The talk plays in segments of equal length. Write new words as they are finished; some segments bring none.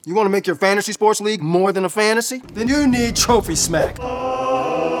You want to make your fantasy sports league more than a fantasy? Then you need Trophy Smack.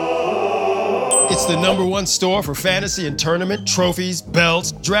 It's the #1 store for fantasy and tournament trophies,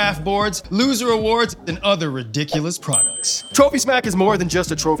 belts, draft boards, loser awards, and other ridiculous products. Trophy Smack is more than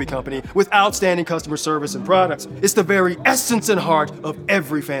just a trophy company with outstanding customer service and products. It's the very essence and heart of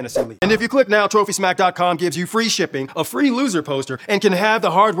every fantasy league. And if you click now, TrophySmack.com gives you free shipping, a free loser poster, and can have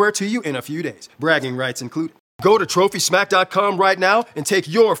the hardware to you in a few days. Bragging rights included. Go to TrophySmack.com right now and take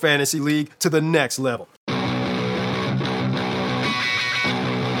your fantasy league to the next level.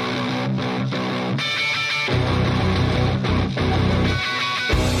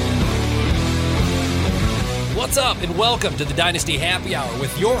 What's up, and welcome to the Dynasty Happy Hour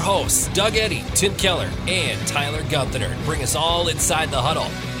with your hosts, Doug Eddy, Tim Keller, and Tyler Gunther. Bring us all inside the huddle.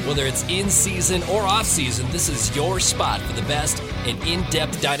 Whether it's in-season or off-season, this is your spot for the best and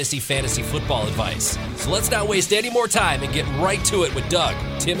in-depth Dynasty fantasy football advice. So let's not waste any more time and get right to it with Doug,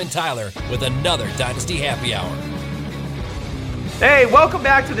 Tim, and Tyler with another Dynasty Happy Hour. Hey, welcome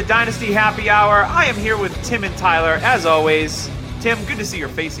back to the Dynasty Happy Hour. I am here with Tim and Tyler, as always. Tim, good to see your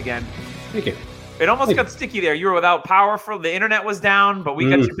face again. Thank you. It almost got sticky there. You were without power for the internet was down, but we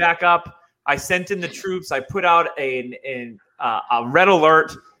got you back up. I sent in the troops. I put out a red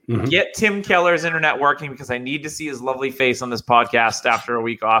alert. Get Tim Keller's internet working because I need to see his lovely face on this podcast after a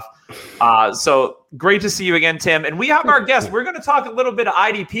week off. So great to see you again, Tim. And we have our guest. We're going to talk a little bit of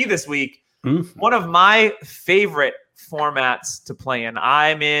IDP this week. One of my favorite formats to play in.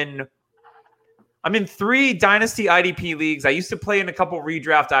 I'm in 3 Dynasty IDP leagues. I used to play in a couple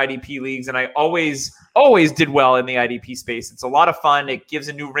redraft IDP leagues, and I always did well in the IDP space. It's a lot of fun. It gives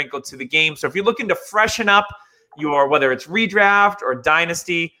a new wrinkle to the game. So if you're looking to freshen up whether it's redraft or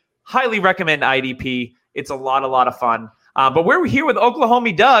Dynasty, highly recommend IDP. It's a lot of fun. But we're here with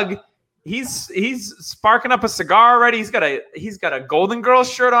Oklahoma Doug. He's sparking up a cigar already. He's got a Golden Girls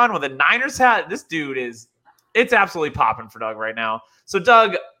shirt on with a Niners hat. This dude it's absolutely popping for Doug right now. So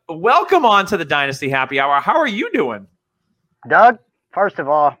Doug, welcome on to the Dynasty Happy Hour. How are you doing? Doug, first of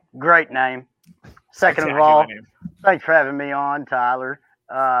all, great name. Second of all, thanks for having me on, Tyler,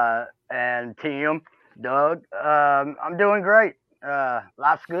 and Tim, Doug. I'm doing great.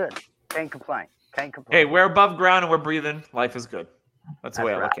 Life's good. Can't complain. Hey, we're above ground and we're breathing. Life is good. That's the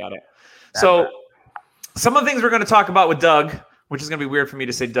way I look at it. Some of the things we're going to talk about with Doug, which is going to be weird for me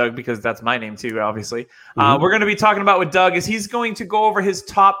to say Doug because that's my name too, obviously. We're going to be talking about with Doug is he's going to go over his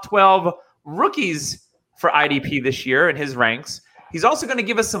top 12 rookies for IDP this year and his ranks. He's also going to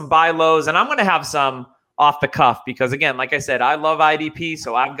give us some buy lows, and I'm going to have some off the cuff because, again, like I said, I love IDP,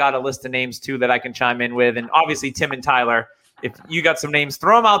 so I've got a list of names too that I can chime in with. And obviously, Tim and Tyler, if you got some names,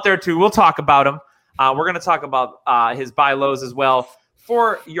 throw them out there too. We'll talk about them. We're going to talk about his buy lows as well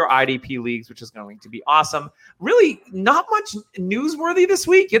for your IDP leagues, which is going to be awesome. Really not much newsworthy this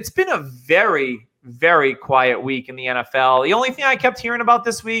week. It's been a very, very quiet week in the NFL. The only thing I kept hearing about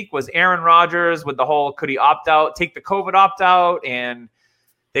this week was Aaron Rodgers with the whole, could he take the COVID opt-out, and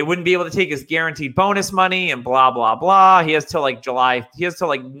they wouldn't be able to take his guaranteed bonus money and blah, blah, blah. He has till July. He has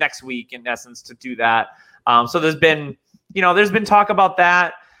till next week, in essence, to do that. So there's been talk about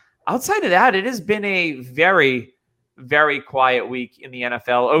that. Outside of that, it has been a very, very quiet week in the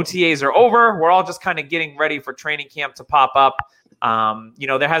NFL. OTAs are over. We're all just kind of getting ready for training camp to pop up.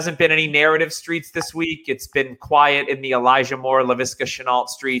 There hasn't been any narrative streets this week. It's been quiet in the Elijah Moore, Laviska Shenault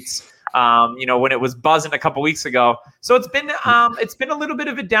streets, when it was buzzing a couple weeks ago. So it's been a little bit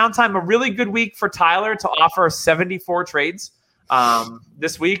of a downtime, a really good week for Tyler to offer 74 trades.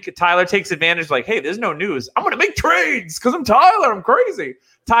 This week, Tyler takes advantage hey, there's no news. I'm going to make trades because I'm Tyler. I'm crazy.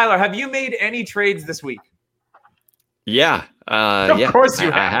 Tyler, have you made any trades this week? Yeah. Of course you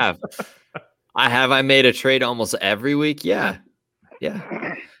have. I have. I made a trade almost every week. Yeah.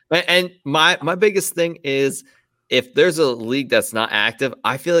 And my biggest thing is if there's a league that's not active,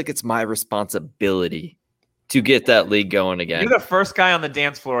 I feel like it's my responsibility to get that league going again. You're the first guy on the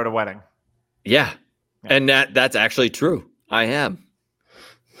dance floor at a wedding. Yeah. And that's actually true. I am.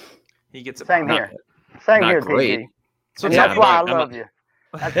 He gets it. Same here. Same here, great. PG. So that's why I love you.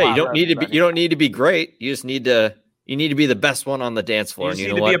 Hey, you don't need to be great. You just need to be the best one on the dance floor.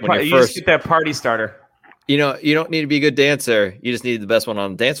 You just get that party starter. You don't need to be a good dancer. You just need the best one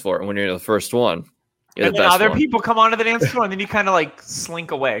on the dance floor. And when you're the first one, and then other people come onto the dance floor, and then you kind of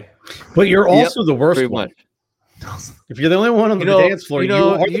slink away. But you're also the worst one. If you're the only one on the dance floor,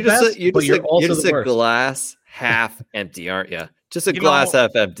 you're just a glass half empty, aren't you? Just a glass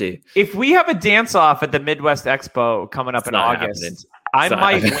half empty. If we have a dance off at the Midwest Expo coming up in August, I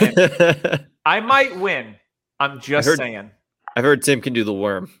might win. I might win. I'm just saying. I've heard Tim can do the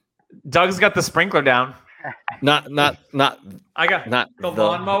worm. Doug's got the sprinkler down. Not. I got not the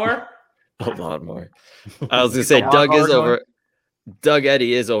lawnmower. The lawnmower. I was gonna say Doug is over. Doug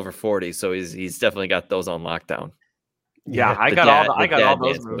Eddy is over 40, so he's definitely got those on lockdown. Yeah, I got all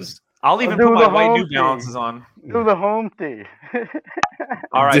those moves. I'll even put my white New Balances on. Do the home thing.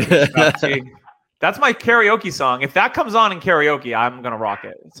 All right, that's my karaoke song. If that comes on in karaoke, I'm gonna rock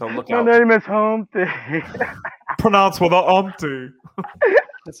it. So look out. My name is Humpty. Pronounce with a umpty.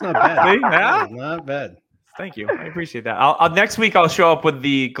 That's not bad. See, yeah? Not bad. Thank you. I appreciate that. I'll next week I'll show up with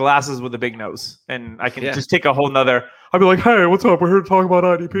the glasses with the big nose, and I can just take a whole nother. I'll be like, "Hey, what's up? We're here to talk about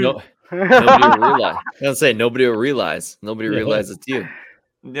IDP." No, nobody will realize. I was say nobody will realize. Nobody realizes it's you.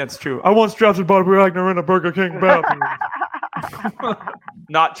 That's true. I once drafted Bobby Wagner in a Burger King bathroom.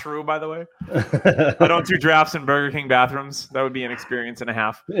 Not true, by the way. I don't do drafts in Burger King bathrooms. That would be an experience and a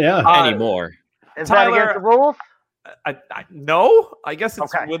half. Yeah, anymore. Is Tyler, that against the rules? No, I guess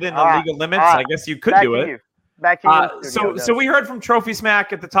it's within the legal limits. I guess you could do it. Back to you. So we heard from Trophy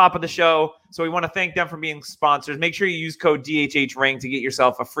Smack at the top of the show. So we want to thank them for being sponsors. Make sure you use code DHHRing to get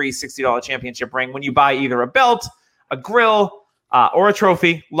yourself a free $60 championship ring when you buy either a belt, a grill, or a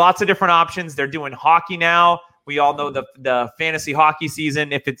trophy. Lots of different options. They're doing hockey now. We all know the fantasy hockey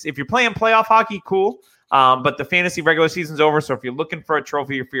season. If you're playing playoff hockey, cool. But the fantasy regular season's over. So if you're looking for a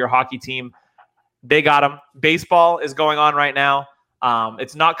trophy for your hockey team, they got them. Baseball is going on right now.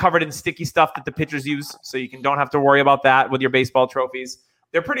 It's not covered in sticky stuff that the pitchers use, so you don't have to worry about that with your baseball trophies.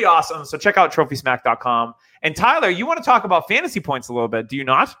 They're pretty awesome. So check out TrophySmack.com. And Tyler, you want to talk about fantasy points a little bit, do you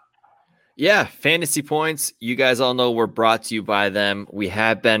not? Yeah, Fantasy Points. You guys all know we're brought to you by them. We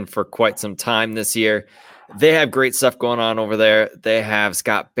have been for quite some time this year. They have great stuff going on over there. They have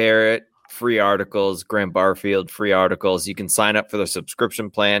Scott Barrett, free articles, Graham Barfield, free articles. You can sign up for their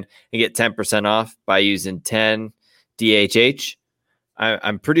subscription plan and get 10% off by using 10 DHH.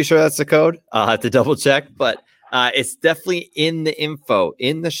 I'm pretty sure that's the code. I'll have to double check, but it's definitely in the info.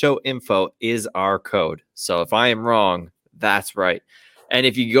 In the show info is our code. So if I am wrong, that's right. And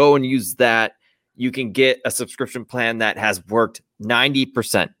if you go and use that, you can get a subscription plan that has worked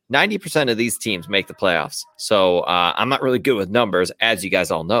 90%. 90% of these teams make the playoffs. So I'm not really good with numbers, as you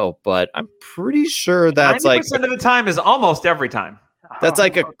guys all know, but I'm pretty sure that's 90% of the time is almost every time. That's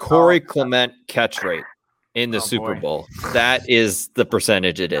like a Corey Clement catch rate in the Super Bowl. That is the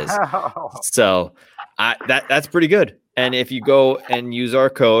percentage it is. So that's pretty good. And if you go and use our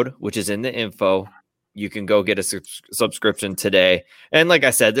code, which is in the info, you can go get a subscription today. And like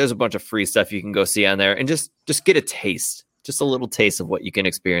I said, there's a bunch of free stuff you can go see on there and just get a taste, just a little taste of what you can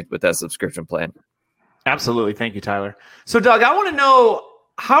experience with that subscription plan. Absolutely. Thank you, Tyler. So Doug, I want to know,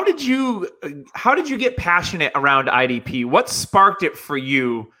 how did you get passionate around IDP? What sparked it for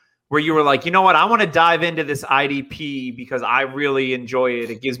you where you were like, you know what, I want to dive into this IDP because I really enjoy it.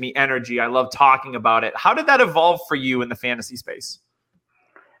 It gives me energy. I love talking about it. How did that evolve for you in the fantasy space?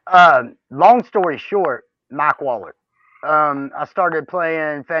 Long story short, Mike Waller. I started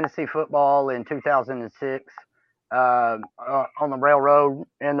playing fantasy football in 2006 on the railroad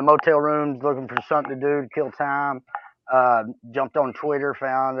in the motel rooms looking for something to do to kill time. Jumped on Twitter,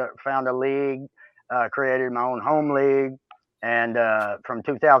 found a league, created my own home league. And from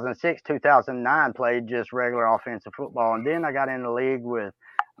 2006, 2009, played just regular offensive football. And then I got in the league with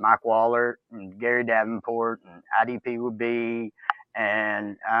Mike Waller and Gary Davenport and IDP would be.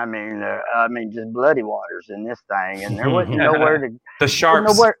 And I mean, just bloody waters in this thing. And there wasn't nowhere to the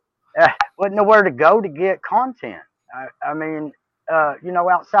sharps. Wasn't nowhere to go to get content. I mean,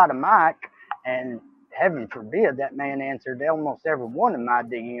 outside of Mike, and heaven forbid that man answered almost every one of my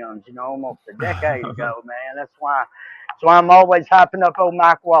DMs. Almost a decade ago, man. That's why. So I'm always hyping up old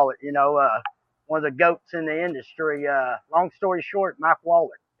Mike Waller, one of the goats in the industry. Long story short, Mike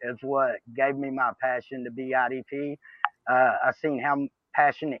Waller is what gave me my passion to be IDP. I seen how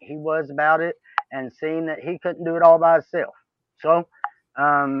passionate he was about it and seen that he couldn't do it all by himself. So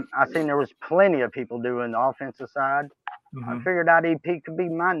I seen there was plenty of people doing the offensive side. Mm-hmm. I figured IDP could be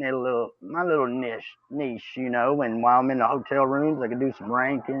my little niche, and while I'm in the hotel rooms, I could do some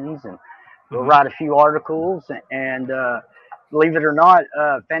rankings and we'll write a few articles, and believe it or not,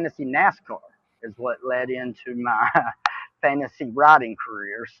 fantasy NASCAR is what led into my fantasy writing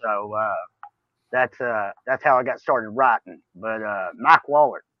career. So that's how I got started writing. But Mike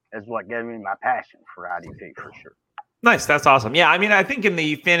Waller is what gave me my passion for IDP for sure. Nice, that's awesome. Yeah, I mean, I think in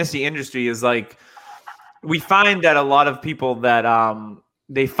the fantasy industry is like we find that a lot of people that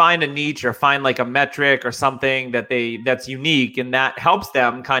they find a niche or find like a metric or something that's unique, and that helps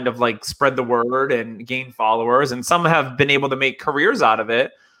them kind of like spread the word and gain followers. And some have been able to make careers out of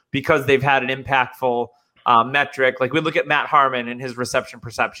it because they've had an impactful metric. Like we look at Matt Harmon and his reception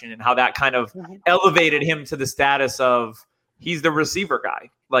perception and how that kind of elevated him to the status of he's the receiver guy.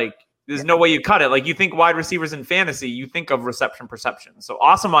 Like there's no way you cut it. Like you think wide receivers in fantasy, you think of reception perception. So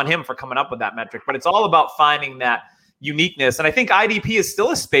awesome on him for coming up with that metric, but it's all about finding that uniqueness. And I think IDP is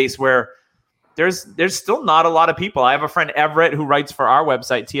still a space where there's still not a lot of people. I have a friend, Everett, who writes for our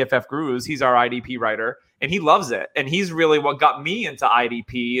website, TFF Gurus. He's our IDP writer, and he loves it. And he's really what got me into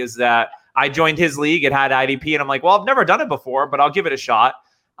IDP is that I joined his league. It had IDP, and I'm like, well, I've never done it before, but I'll give it a shot.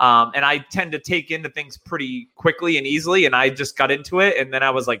 And I tend to take into things pretty quickly and easily, and I just got into it, and then I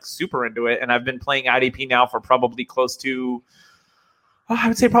was like super into it. And I've been playing IDP now for probably close to, I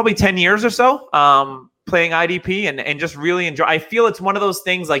would say probably 10 years or so. Playing IDP and just really enjoy. I feel it's one of those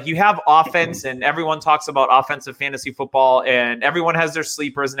things like you have offense and everyone talks about offensive fantasy football and everyone has their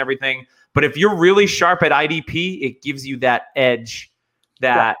sleepers and everything. But if you're really sharp at IDP, it gives you that edge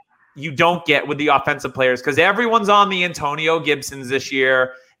that you don't get with the offensive players because everyone's on the Antonio Gibsons this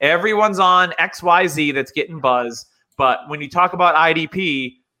year. Everyone's on XYZ that's getting buzz. But when you talk about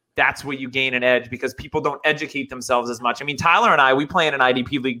IDP, that's where you gain an edge because people don't educate themselves as much. I mean, Tyler and I, we play in an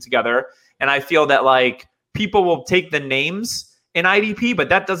IDP league together. And I feel that like people will take the names in IDP, but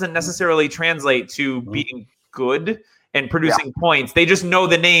that doesn't necessarily translate to being good and producing points. They just know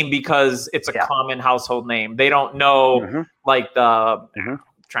the name because it's a common household name. They don't know like the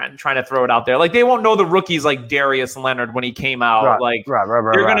trying to throw it out there. Like they won't know the rookies like Darius Leonard when he came out.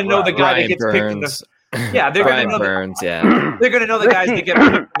 They're going to know the guy that gets picked in the they're going to know they're going to know the guys that get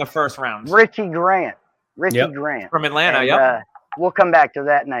picked in the first round. Richie Grant from Atlanta. And, we'll come back to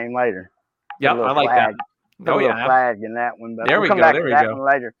that name later. Yeah, I like that. Flag in that one, but there we'll we come back go. to that one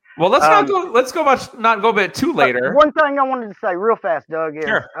later. Well, let's not go a bit too later. One thing I wanted to say real fast, Doug, is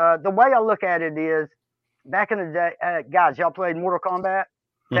the way I look at it is back in the day, guys, y'all played Mortal Kombat,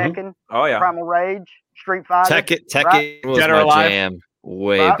 Tekken, Primal Rage, Street Fighter. Tekken was Dead or my Alive? jam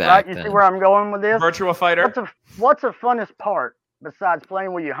way back You then. see where I'm going with this? Virtua Fighter. What's the funnest part besides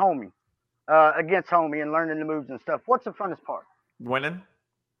playing with your homie, against homie and learning the moves and stuff? What's the funnest part? Winning.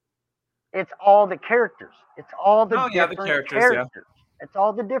 It's all the characters. It's all the different characters. It's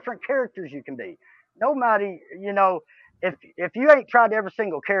all the different characters you can be. Nobody, if you ain't tried every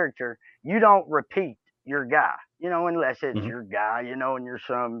single character, you don't repeat your guy, unless it's your guy, and you're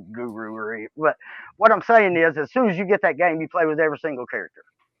some guru or but what I'm saying is as soon as you get that game, you play with every single character,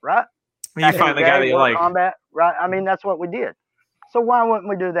 right? You find the guy that you like. Combat, right? I mean, that's what we did. So why wouldn't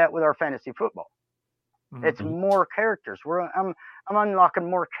we do that with our fantasy football? It's more characters. I'm unlocking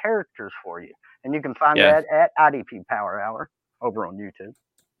more characters for you, and you can find that at IDP Power Hour over on YouTube.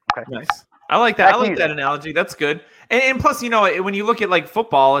 Okay, nice. I like that. I like that analogy. That's good. And plus, when you look at like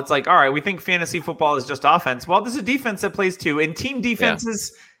football, it's like, all right, we think fantasy football is just offense. Well, there's a defense that plays too, and team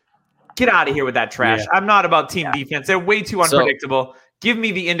defenses. Get out of here with that trash. Yeah. I'm not about team defense. They're way too unpredictable. Give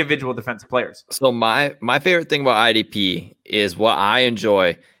me the individual defensive players. So my favorite thing about IDP is what I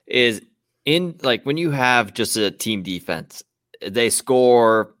enjoy is in like when you have just a team defense, they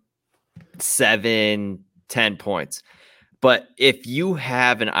score 7-10 points. But if you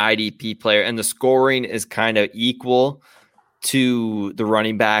have an IDP player and the scoring is kind of equal to the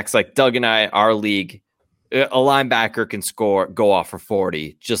running backs, like Doug and I, our league, a linebacker can go off for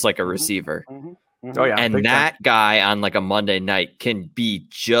 40, just like a receiver. Oh yeah, and that guy on like a Monday night can be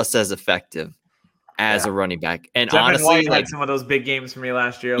just as effective as a running back. And Devin honestly, White had some of those big games for me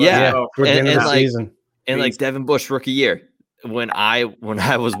last year. Like Devin Bush rookie year, when I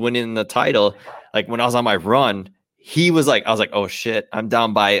was winning the title, like when I was on my run, he was like, I was like, oh shit, I'm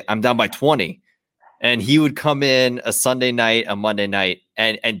down by 20. And he would come in a Sunday night, a Monday night,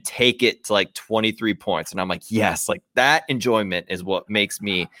 and take it to like 23 points. And I'm like, yes, like that enjoyment is what makes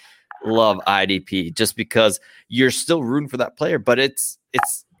me love IDP, just because you're still rooting for that player, but it's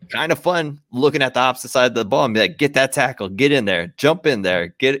kind of fun looking at the opposite side of the ball and be like, get that tackle, get in there, jump in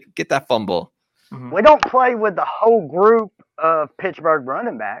there, get that fumble. We don't play with the whole group of Pittsburgh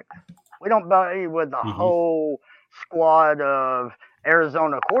running backs. We don't play with the whole squad of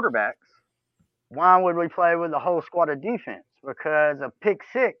Arizona quarterbacks. Why would we play with the whole squad of defense? Because a pick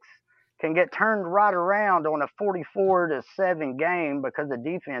six can get turned right around on a 44-7 game because the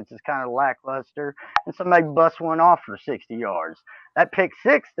defense is kind of lackluster and somebody busts one off for 60 yards. That pick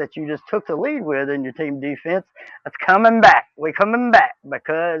six that you just took the lead with in your team defense, that's coming back. We're coming back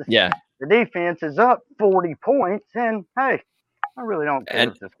because the defense is up 40 points. And hey, I really don't care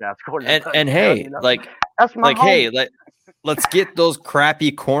if this guy scores. And hey, that's my let's get those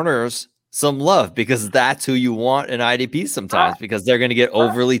crappy corners some love, because that's who you want in IDP sometimes, because they're going to get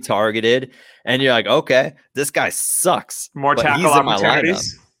overly targeted and you're like, okay, this guy sucks. More tackle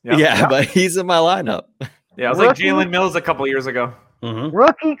opportunities. Yep. Yeah, but he's in my lineup. Yeah, it was like Jalen Mills a couple years ago. Mm-hmm.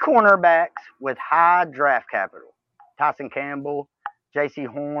 Rookie cornerbacks with high draft capital. Tyson Campbell, J.C.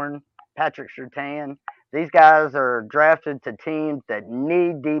 Horn, Patrick Surtain. These guys are drafted to teams that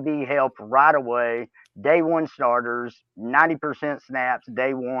need DB help right away. Day one starters, 90% snaps,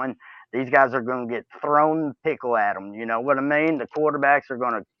 day one. These guys are going to get thrown the pickle at them. You know what I mean? The quarterbacks are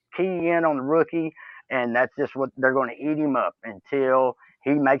going to key in on the rookie, and that's just what they're going to eat him up until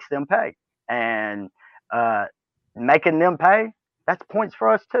he makes them pay. And making them pay, that's points for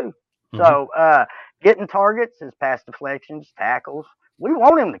us too. Mm-hmm. So getting targets is pass deflections, tackles. We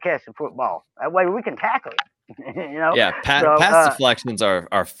want him to catch the football. That way we can tackle it. You know? Yeah, pass deflections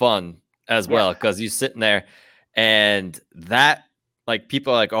are fun as well, because you're sitting there and that, like,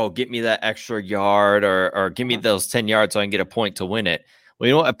 people are like, oh, get me that extra yard or give me those 10 yards so I can get a point to win it. Well,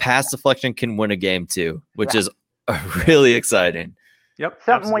 you know what? A pass deflection can win a game too, which is really exciting. Yep.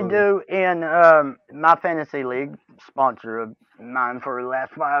 Something we do in my fantasy league, sponsor of mine for the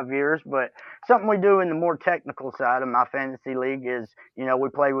last 5 years, but something we do in the more technical side of my fantasy league is, you know, we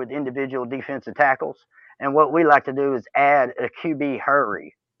play with individual defensive tackles. And what we like to do is add a QB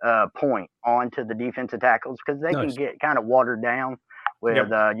hurry point onto the defensive tackles, because they can get kind of watered down with,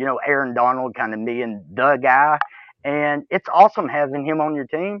 you know, Aaron Donald kind of being the guy. And it's awesome having him on your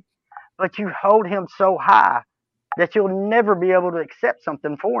team, but you hold him so high that you'll never be able to accept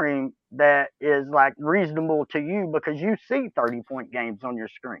something for him that is like reasonable to you, because you see 30-point games on your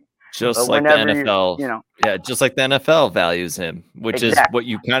screen. Just like the NFL, just like the NFL values him, which is what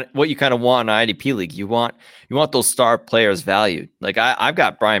you kind of want in an IDP league. You want those star players valued. Like I've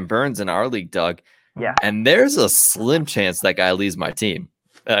got Brian Burns in our league, Doug. Yeah, and there's a slim chance that guy leaves my team.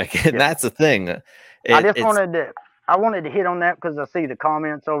 And that's the thing. I wanted to hit on that because I see the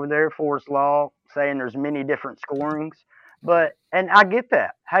comments over there, Forrest Law, saying there's many different scorings. And I get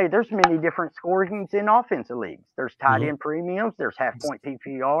that. Hey, there's many different scorings in offensive leagues. There's tight end premiums. There's half point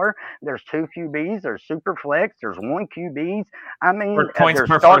PPR. There's 2 QBs. There's super flex. There's 1 QBs. I mean, points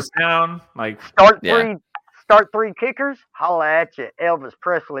per first down. Like start three kickers. Holla at you, Elvis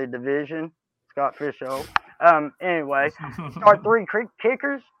Presley division. Scott Fisho. Anyway, start 3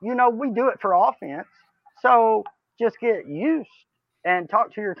 kickers. You know, we do it for offense. So just get used and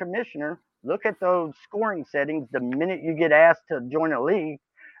talk to your commissioner. Look at those scoring settings the minute you get asked to join a league.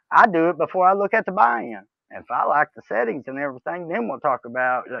 I do it before I look at the buy-in. If I like the settings and everything, then we'll talk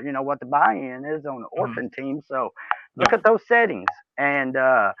about, you know, what the buy-in is on the orphan team. So look at those settings and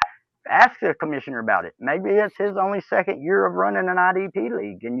ask the commissioner about it. Maybe it's his only second year of running an IDP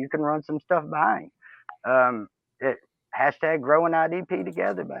league, and you can run some stuff by him. Hashtag growing IDP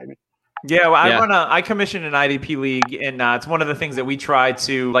together, baby. Yeah, well, I commission an IDP league, and it's one of the things that we try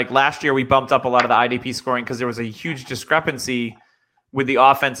to, like last year we bumped up a lot of the IDP scoring because there was a huge discrepancy with the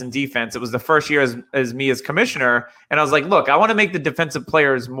offense and defense. It was the first year as me as commissioner, and I was like, look, I want to make the defensive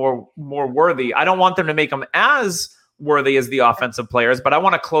players more worthy. I don't want them to make them as worthy as the offensive players, but I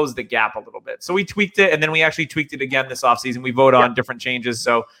want to close the gap a little bit. So we tweaked it, and then we actually tweaked it again this offseason. We vote on different changes,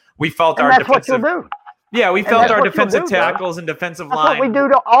 so we felt and our that's defensive. What you'll do. Yeah, we felt our defensive tackles and defensive line. That's what we do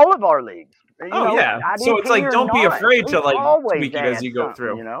to all of our leagues. So it's like, don't be afraid to like tweak it as you go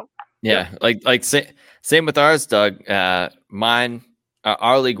through. You know. Yeah, like same with ours, Doug. Mine,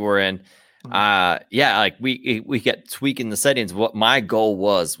 our league we're in. Like we get tweaking the settings. What my goal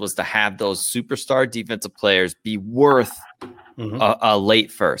was to have those superstar defensive players be worth a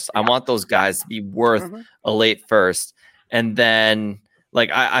late first. I want those guys to be worth a late first, and then. Like,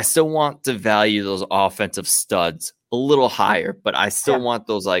 I still want to value those offensive studs a little higher, but I still want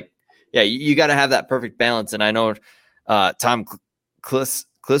those, like, you got to have that perfect balance. And I know Tom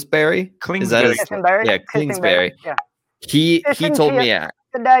Kingsbury. Is that his? Kingsbury. Yeah. He told me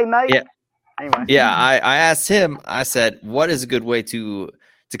today, mate. Yeah. Anyway. Yeah, I asked him, I said, what is a good way to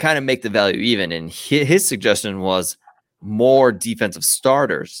kind of make the value even? And his suggestion was more defensive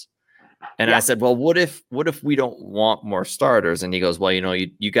starters. And I said, well, what if we don't want more starters? And he goes, well, you know,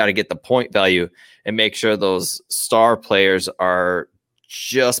 you got to get the point value and make sure those star players are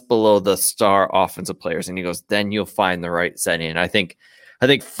just below the star offensive players. And he goes, then you'll find the right setting. And I think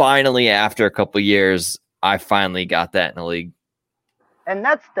finally, after a couple of years, I finally got that in the league. And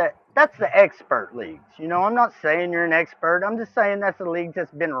that's the expert leagues. You know, I'm not saying you're an expert. I'm just saying that's a league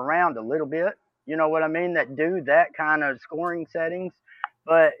that's been around a little bit. You know what I mean? That do that kind of scoring settings.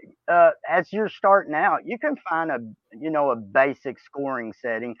 But as you're starting out, you can find a basic scoring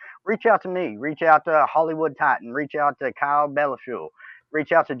setting. Reach out to me. Reach out to Hollywood Titan. Reach out to Kyle Bellafuel.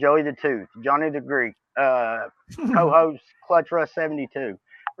 Reach out to Joey the Tooth, Johnny the Greek, co-host Clutch Rush 72.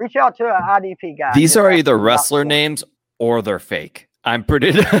 Reach out to an IDP guy. These are either wrestler names or they're fake. I'm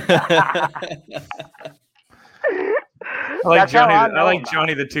pretty. I like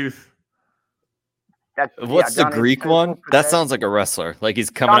Johnny the Tooth. What's the Greek one? That sounds like a wrestler. Like he's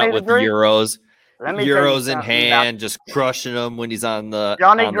coming out with euros in hand, just crushing them when he's on the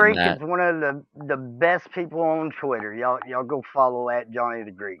Johnny on Greek the mat. is one of the best people on Twitter. Y'all go follow at Johnny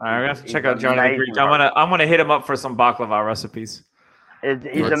the Greek. All right, we have to check out Johnny the Greek. I'm gonna hit him up for some baklava recipes.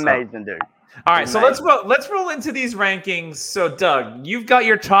 He's amazing, dude. All right, so let's roll into these rankings. So, Doug, you've got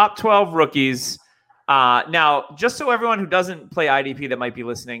your top 12 rookies. Now, just so everyone who doesn't play IDP that might be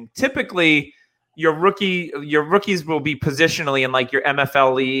listening, typically your rookies will be positionally in like your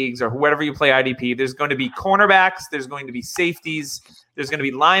MFL leagues or whatever you play IDP. There's going to be cornerbacks, there's going to be safeties, there's going to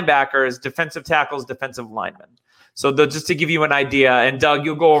be linebackers, defensive tackles, defensive linemen. So just to give you an idea, and Doug,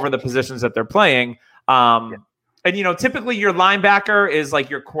 you'll go over the positions that they're playing. And typically your linebacker is like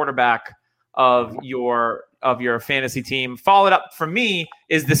your quarterback of your fantasy team. Followed up for me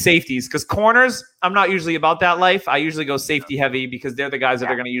is the safeties, because corners, I'm not usually about that life. I usually go safety heavy because they're the guys that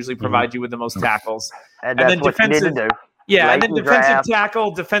are going to usually provide you with the most tackles. And then defensive, and then defensive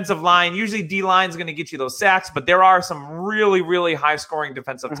tackle, defensive line. Usually D line is going to get you those sacks, but there are some really, really high scoring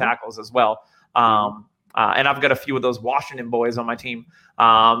defensive tackles as well. And I've got a few of those Washington boys on my team.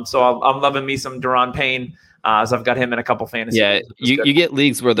 So I'm loving me some Daron Payne. As I've got him in a couple fantasy. Yeah, you get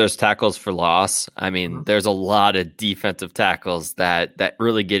leagues where there's tackles for loss. I mean, there's a lot of defensive tackles that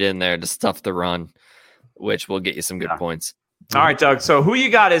really get in there to stuff the run, which will get you some good points. All right, Doug. So who you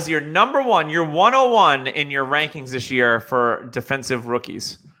got is your number one, your 101 in your rankings this year for defensive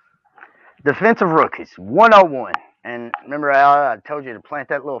rookies? Defensive rookies, 101. And remember how I told you to plant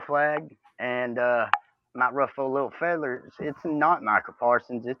that little flag and might ruffle a little feathers. It's not Michael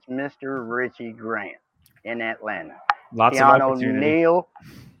Parsons. It's Mr. Richie Grant in Atlanta. Lots of opportunity.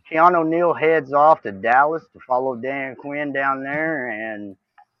 Keanu Neal heads off to Dallas to follow Dan Quinn down there, and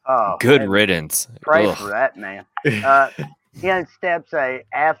good riddance. Pray for that man. In steps a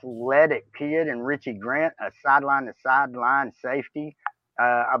athletic kid in Richie Grant, a sideline to sideline safety.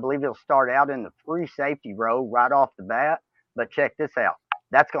 I believe he'll start out in the free safety role right off the bat. But check this out.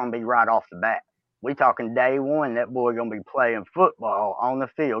 That's going to be right off the bat. We talking day one. That boy going to be playing football on the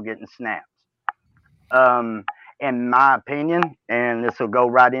field, getting snaps. In my opinion, and this will go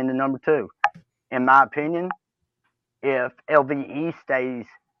right into number 2. In my opinion, if LVE stays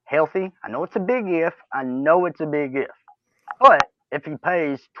healthy, I know it's a big if. But if he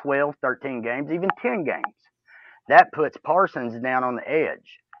plays 12, 13 games, even 10 games, that puts Parsons down on the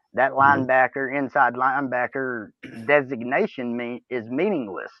edge. That linebacker, inside linebacker designation is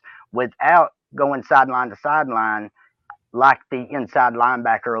meaningless without going sideline to sideline like the inside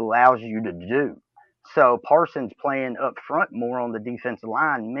linebacker allows you to do. So Parsons playing up front more on the defensive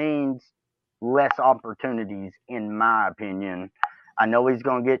line means less opportunities, in my opinion. I know he's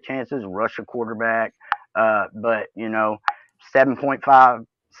going to get chances, rush a quarterback, but 7.5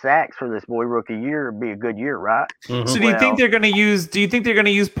 sacks for this boy rookie year would be a good year, right? Mm-hmm. So do you think they're going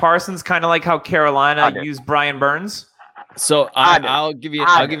to use Parsons kind of like how Carolina used Brian Burns? So I'll give you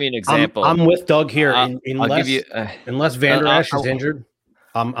an example. I'm with Doug here. Unless Vander Esch is injured,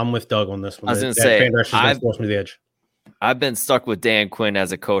 I'm with Doug on this one. I was going to say, Vander Esch is going to force me to the edge. I've been stuck with Dan Quinn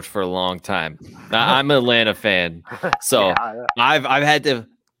as a coach for a long time. I'm an Atlanta fan, so I've had to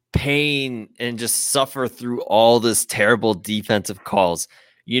pain and just suffer through all this terrible defensive calls.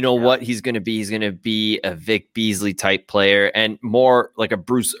 You know what he's going to be? He's going to be a Vic Beasley type player and more like a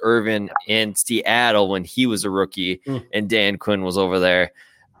Bruce Irvin in Seattle when he was a rookie and Dan Quinn was over there.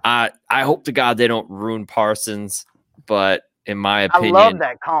 I hope to God they don't ruin Parsons, but in my opinion, I love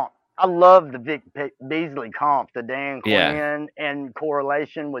that comp. I love the Vic Beasley comp, the Dan Quinn and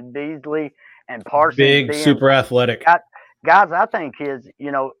correlation with Beasley and Parsons. Big, super athletic. Guys, I think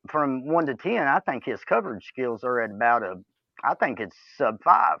from 1 to 10, I think his coverage skills are at about I think it's sub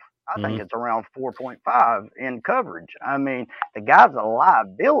 5. I think it's around 4.5 in coverage. I mean, the guy's a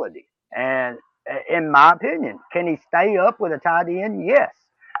liability. And in my opinion, can he stay up with a tight end? Yes.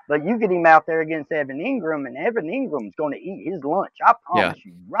 But you get him out there against Evan Ingram, and Evan Ingram's going to eat his lunch. I promise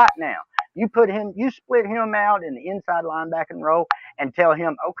you right now. You split him out in the inside linebacking role and tell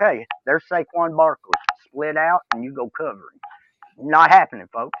him, okay, there's Saquon Barkley. Split out and you go cover him. Not happening,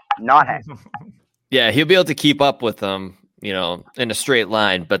 folks. Not happening. Yeah, he'll be able to keep up with them, in a straight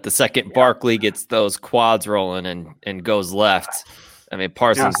line. But the second Barkley gets those quads rolling and goes left, I mean,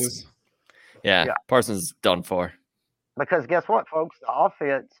 Parsons. Parsons is done for. Because guess what, folks? The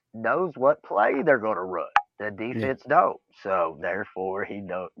offense knows what play they're going to run. The defense don't. So, therefore, he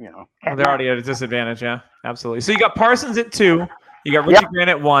don't, Well, they're already at a disadvantage, yeah. Absolutely. So, you got Parsons at 2. You got Richie Grant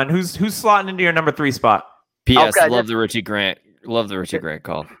at 1. Who's slotting into your number 3 spot? P.S. Love the Richie Grant Love the Richie Grant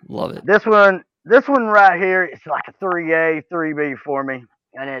call. Love it. This one right here, it's like a 3A, 3B for me,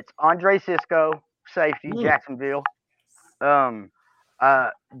 and it's Andre Cisco, safety, Jacksonville.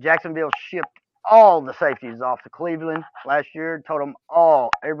 Jacksonville shipped all the safeties off to Cleveland last year. Told them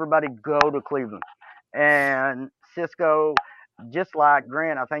everybody go to Cleveland, and Cisco. Just like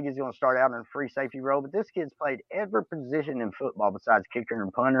Grant, I think he's going to start out in a free safety role, but this kid's played every position in football besides kicker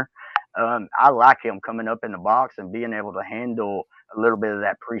and punter. I like him coming up in the box and being able to handle a little bit of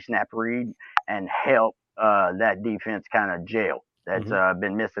that pre-snap read and help that defense kind of gel. That's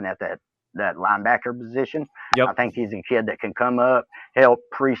been missing at that linebacker position. Yep. I think he's a kid that can come up, help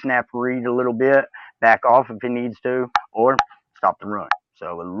pre-snap read a little bit, back off if he needs to, or stop the run.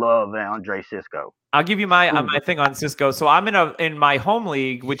 So I love Andre Cisco. I'll give you my thing on Cisco. So I'm in my home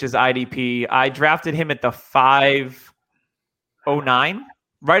league, which is IDP. I drafted him at the 509,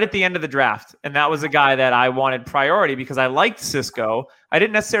 right at the end of the draft. And that was a guy that I wanted priority because I liked Cisco. I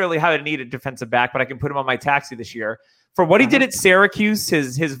didn't necessarily have a needed defensive back, but I can put him on my taxi this year. For what he did at Syracuse,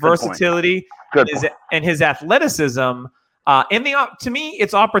 his versatility and his athleticism, to me,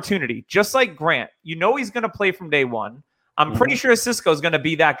 it's opportunity. Just like Grant, he's going to play from day one. I'm pretty sure Cisco is going to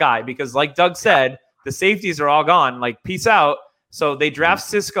be that guy because, like Doug said, the safeties are all gone. Like, peace out. So they draft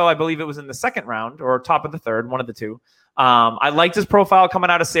Cisco. I believe it was in the second round or top of the third, one of the two. I liked his profile coming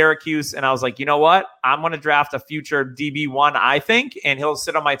out of Syracuse, and I was like, you know what? I'm going to draft a future DB1, I think, and he'll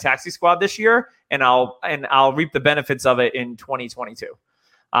sit on my taxi squad this year, and I'll reap the benefits of it in 2022.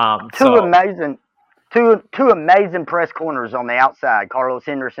 Two amazing press corners on the outside, Carlos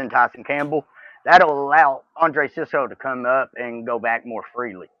Henderson, Tyson Campbell. That'll allow Andre Cisco to come up and go back more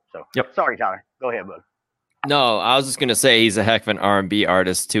freely. So, Sorry, Tyler. Go ahead, bud. No, I was just going to say he's a heck of an R&B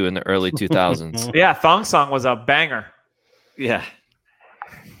artist, too, in the early 2000s. Yeah, Thong Song was a banger. Yeah.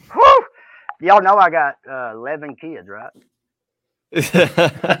 Whew! Y'all know I got 11 kids, right?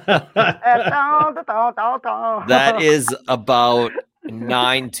 That is about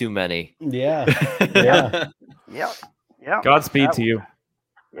 9 too many. Yeah. Yep. Godspeed to you.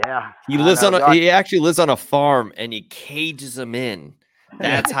 Yeah. He actually lives on a farm and he cages them in.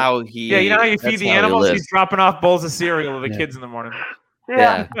 That's how he. Yeah, you know how you feed the animals? He's dropping off bowls of cereal to the kids in the morning.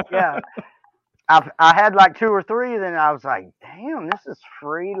 Yeah. I had like 2 or 3, then I was like, damn, this is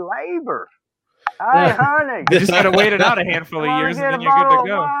free labor. Hey, honey. You just got to wait it out a handful of years and then you're good to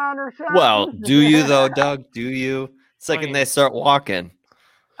go. Well, do you though, Doug? Do you? Second they start walking.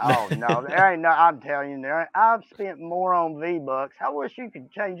 Oh, no. There ain't no, I'm telling you, I've spent more on V-Bucks. I wish you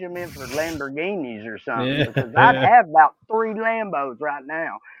could change them in for Lamborghinis or something because I'd have about 3 Lambos right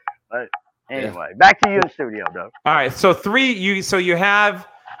now. But anyway, back to you in the studio, Doug. All right. So you have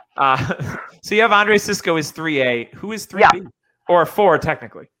Andre Cisco is 3A. Who is 3B? Yeah. Or 4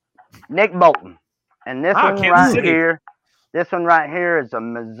 technically? Nick Bolton. And this one right here is a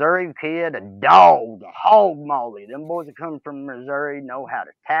Missouri kid, a dog, a hog molly. Them boys that come from Missouri know how to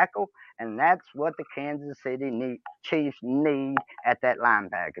tackle, and that's what the Kansas City Chiefs need at that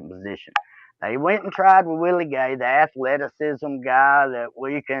linebacking position. They went and tried with Willie Gay, the athleticism guy that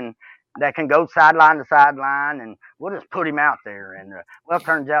can go sideline to sideline, and we'll just put him out there. And it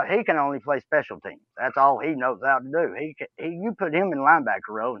turns out he can only play special teams. That's all he knows how to do. You put him in linebacker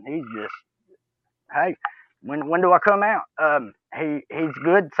role, and he's just, hey, when do I come out? He's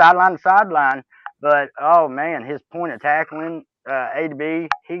good sideline to sideline, but oh man, his point of tackling, A to B,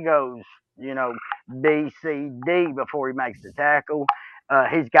 he goes, B, C, D before he makes the tackle.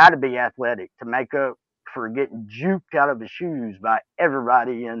 He's got to be athletic to make up for getting juked out of his shoes by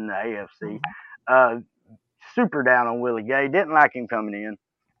everybody in the AFC. Super down on Willie Gay. Didn't like him coming in.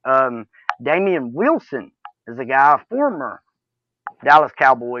 Damian Wilson is a guy, a former Dallas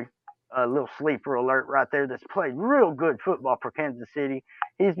Cowboy. A little sleeper alert right there that's played real good football for Kansas City.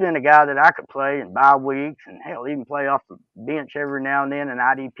 He's been a guy that I could play in bye weeks and hell, even play off the bench every now and then in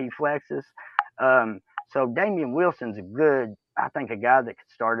IDP flexes. So Damian Wilson's a guy that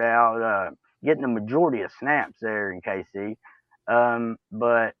could start out getting the majority of snaps there in KC.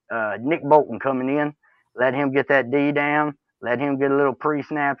 But Nick Bolton coming in, let him get that D down, let him get a little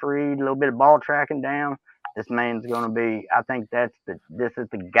pre-snap read, a little bit of ball tracking down. This man's going to be. I think this is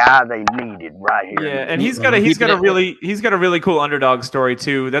the guy they needed right here. Yeah, and he's got a really cool underdog story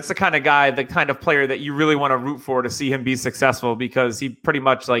too. That's the kind of guy, the kind of player that you really want to root for to see him be successful because he pretty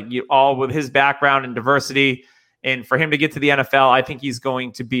much all with his background and diversity, and for him to get to the NFL, I think he's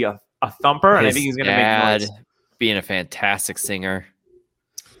going to be a thumper, and I think he's going to make noise. Being a fantastic singer.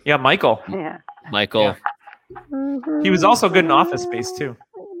 Yeah, Michael. Yeah. Michael. Yeah. He was also good in Office Space too.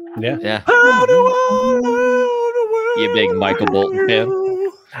 Yeah. You big Michael Bolton fan?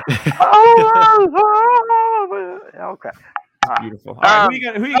 Okay. Beautiful. All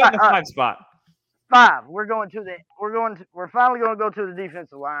right, who you got in the 5 spot? 5. We're finally going to go to the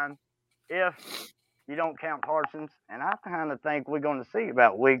defensive line. If you don't count Parsons, and I kind of think we're going to see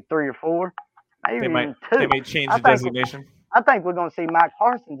about week 3 or 4, maybe even 2. They may change the designation. I think we're going to see Mike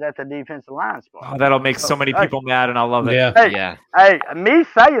Parsons at the defensive line spot. Oh, that'll make so many people mad, and I love it. Yeah. Hey, me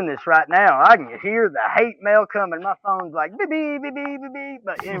saying this right now, I can hear the hate mail coming. My phone's like beep beep beep beep beep beep.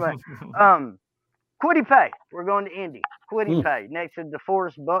 But anyway, Kwity Paye. We're going to Indy. Kwity Paye next to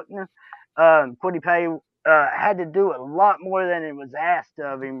DeForest Buckner. Kwity Paye had to do a lot more than it was asked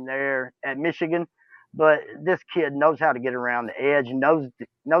of him there at Michigan, but this kid knows how to get around the edge,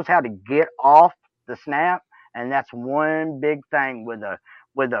 knows how to get off the snap. And that's one big thing with a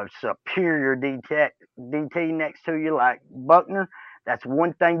superior DT next to you like Buckner. That's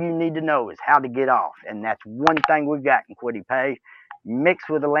one thing you need to know is how to get off. And that's one thing we've got in Kwity Paye. Mixed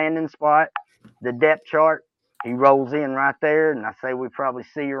with a landing spot, the depth chart, he rolls in right there. And I say we probably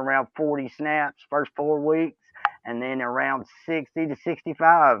see around 40 snaps first 4 weeks. And then around 60 to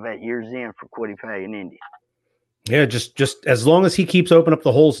 65 at year's end for Kwity Paye in Indy. Yeah, just as long as he keeps opening up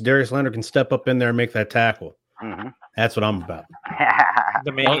the holes, Darius Leonard can step up in there and make that tackle. Mm-hmm. That's what I'm about.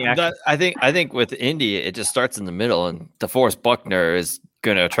 The maniac. I think with Indy, it just starts in the middle, and DeForest Buckner is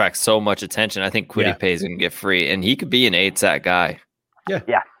going to attract so much attention. I think Kwity Paye is going to get free, and he could be an 8-sack guy.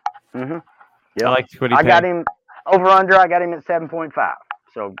 Yeah. Mm-hmm. I like Kwity Paye. I got him over under. I got him at 7.5.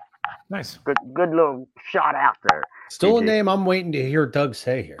 So nice. Good little shot out there. Still a name I'm waiting to hear Doug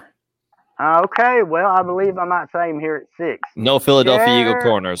say here. Okay, well, I believe I might say him here at 6. No Philadelphia Eagle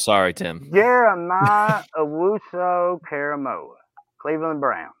corner. Sorry, Tim. Jeremiah Owusu-Koramoah, Cleveland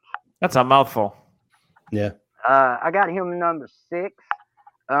Browns. That's a mouthful. Yeah. I got him number 6.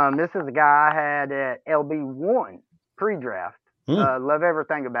 This is a guy I had at LB1 pre-draft. Love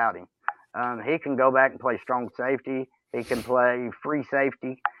everything about him. He can go back and play strong safety. He can play free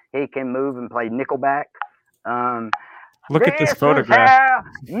safety. He can move and play nickelback. Look at this photograph.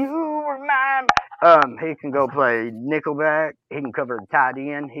 You remind me. He can go play nickelback. He can cover tight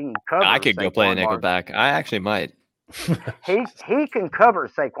end. He can cover. I could go play a nickelback. I actually might. He can cover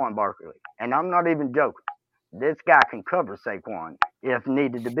Saquon Barkley, and I'm not even joking. This guy can cover Saquon if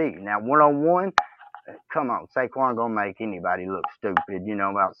needed to be. Now 1-on-1, come on, Saquon gonna make anybody look stupid,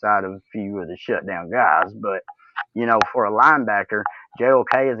 outside of a few of the shutdown guys. But for a linebacker,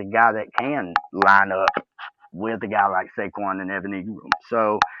 JOK is a guy that can line up with a guy like Saquon and Evan Ingram.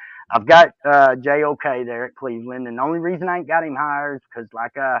 So I've got JOK there at Cleveland. And the only reason I ain't got him higher is because,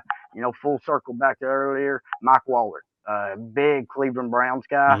 full circle back to earlier, Mike Waller, big Cleveland Browns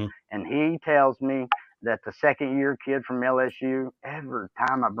guy. Mm-hmm. And he tells me that the second-year kid from LSU, every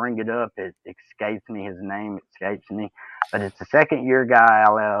time I bring it up, it escapes me. His name escapes me. But it's the second-year guy at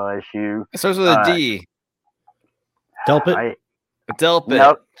LSU. It starts with a D. Delpit?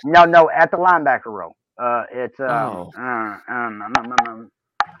 Delpit. No, at the linebacker role.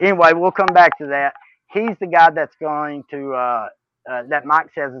 Anyway, we'll come back to that. He's the guy that's going to that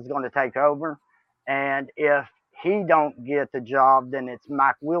Mike says is going to take over, and if he don't get the job, then it's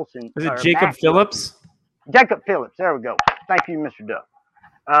Mike Wilson. Is it Jacob Phillips? Jacob Phillips. There we go. Thank you, Mr.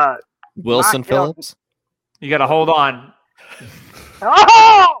 Duck. Wilson Phillips. You got to hold on.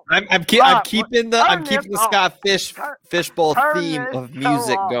 Oh! I'm keeping the Scott Fishbowl theme of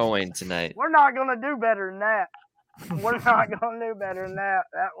music going tonight. We're not gonna do better than that.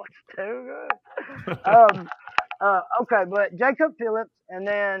 That was too good. Okay, but Jacob Phillips and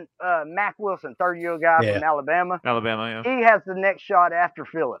then Mac Wilson, third-year guy from Alabama. He has the next shot after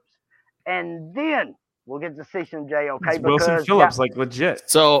Phillips, and then we'll get to see some JOK. It's Wilson Phillips, legit.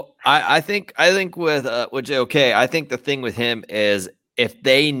 So I think with JOK, I think the thing with him is if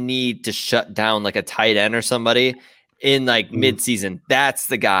they need to shut down like a tight end or somebody in midseason, that's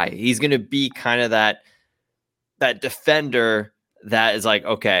the guy. He's going to be kind of that defender that is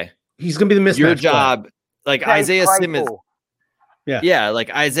okay. He's going to be the mismatch. Your job, Isaiah Simmons. Yeah,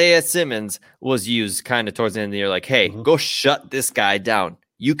 Isaiah Simmons was used kind of towards the end of the year. Hey, go shut this guy down.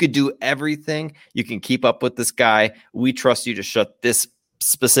 You could do everything. You can keep up with this guy. We trust you to shut this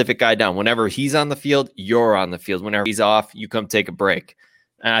specific guy down. Whenever he's on the field, you're on the field. Whenever he's off, you come take a break.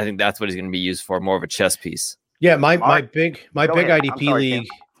 And I think that's what he's going to be used for, more of a chess piece. Yeah, my big IDP league.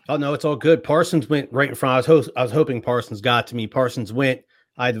 Tim. Oh no, it's all good. Parsons went right in front. I was hoping Parsons got to me. Parsons went.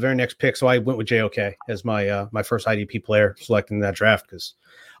 I had the very next pick, so I went with JOK as my my first IDP player selecting that draft because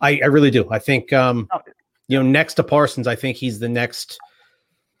I really do. I think next to Parsons, I think he's the next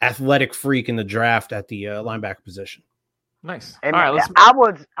athletic freak in the draft at the linebacker position. Nice. And All right,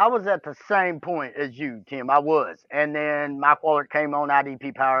 I was at the same point as you, Tim. I was, and then Mike Wallert came on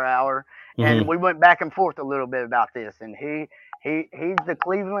IDP Power Hour, and we went back and forth a little bit about this. And he's the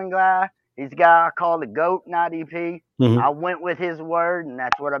Cleveland guy. He's the guy I call the GOAT in IDP. I went with his word, and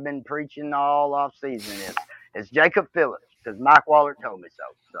that's what I've been preaching all off season. It's Jacob Phillips, because Mike Wallert told me so.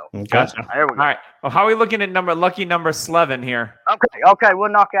 So gotcha. There we go. All right. Well, how are we looking at lucky number 11 here? Okay,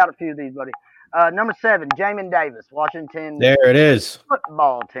 we'll knock out a few of these, buddy. Number 7, Jamin Davis, Washington. There it is.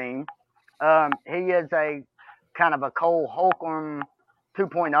 Football team. He is a kind of a Cole Holcomb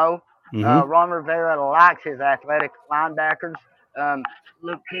 2.0. Ron Rivera likes his athletic linebackers.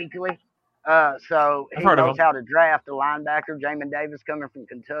 Luke Kuechly. So he knows how to draft a linebacker. Jamin Davis coming from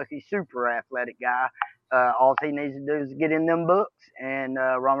Kentucky, super athletic guy. All he needs to do is get in them books, and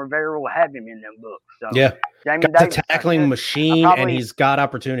Ron Rivera will have him in them books. So yeah, Jamin Davis, a tackling machine, and he's got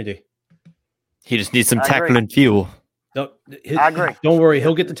opportunity. He just needs some tackling fuel. No, I agree. Don't worry,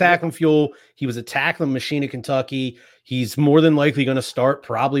 he'll get the tackling fuel. He was a tackling machine at Kentucky. He's more than likely going to start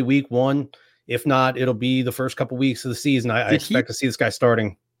probably week 1. If not, it'll be the first couple weeks of the season. I expect to see this guy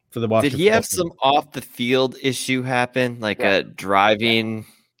starting for the Washington. Did he have some off the field issue happen, like a driving?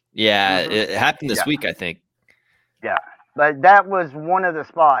 Yeah, it happened this week, I think. Yeah, but that was one of the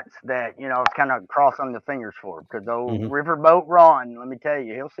spots that, I was kind of crossing the fingers for, because old Riverboat Ron, let me tell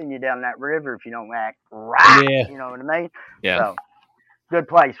you, he'll send you down that river if you don't act right. Yeah. You know what I mean? Yeah. So, good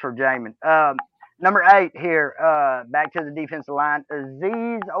place for Jamin. Number 8 here, back to the defensive line,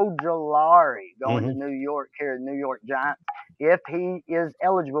 Azeez Ojulari going to New York here, the New York Giants. If he is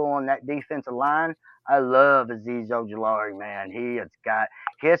eligible on that defensive line, I love Azeez Ojulari, man. He has got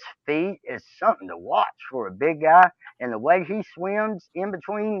his feet is something to watch for a big guy, and the way he swims in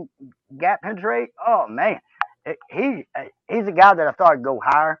between gap penetrate. Oh man, he's a guy that I thought would go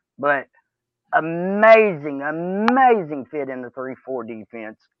higher, but amazing fit in the 3-4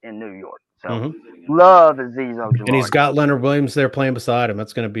 defense in New York. So love Azeez Ojulari, and he's got Leonard Williams there playing beside him.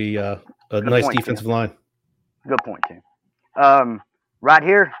 That's going to be a nice point, defensive line. Good point, Tim. Right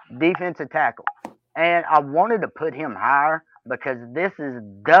here, defensive tackle. And I wanted to put him higher because this is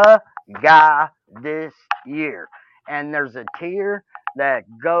the guy this year. And there's a tier that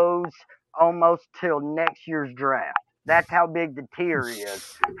goes almost till next year's draft. That's how big the tier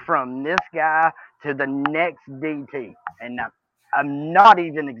is from this guy to the next DT. And I'm not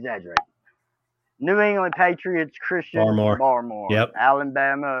even exaggerating. New England Patriots, Christian Barmore. Yep.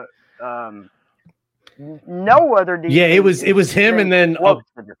 Alabama, no other DT. Yeah, it was him and then a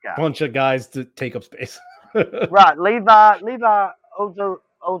bunch of guys to take up space. Right, Levi Ozo.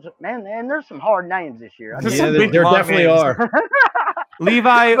 Man, and there's some hard names this year. There definitely are.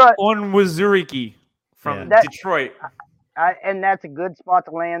 Levi Onwuzurike from Detroit. And that's a good spot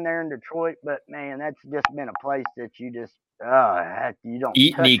to land there in Detroit. But man, that's just been a place that you just you don't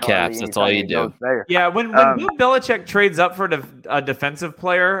eat kneecaps. That's all you do. Yeah, when Bill Belichick trades up for a defensive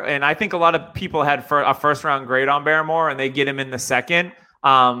player, and I think a lot of people had a first round grade on Barmore, and they get him in the second.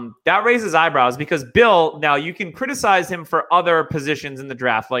 That raises eyebrows because Bill, now you can criticize him for other positions in the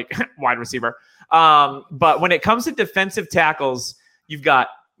draft, like wide receiver. But when it comes to defensive tackles, you've got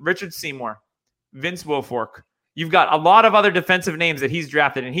Richard Seymour, Vince Wilfork. You've got a lot of other defensive names that he's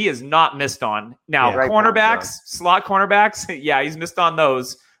drafted, and he has not missed on. Now, cornerbacks, slot cornerbacks, he's missed on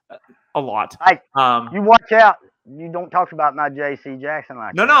those a lot. You watch out. You don't talk about my J.C. Jackson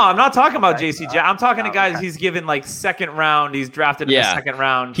like that. No, I'm not talking about J.C. Jackson. I'm talking to guys he's given like second round. He's drafted in the second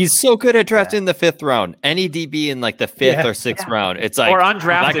round. He's so good at drafting in the 5th round. Any DB in like the 5th or 6th round. It's like, or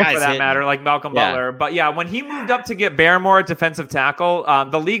undrafted for that matter, like Malcolm Butler. But yeah, when he moved up to get Barmore at defensive tackle,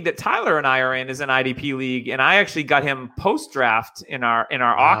 the league that Tyler and I are in is an IDP league, and I actually got him post draft in our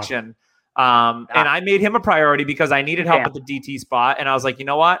auction. And I made him a priority because I needed help at the DT spot, and I was like, you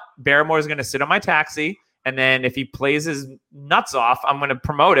know what, Barmore is going to sit on my taxi. And then if he plays his nuts off, I'm going to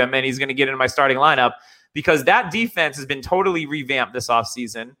promote him and he's going to get into my starting lineup because that defense has been totally revamped this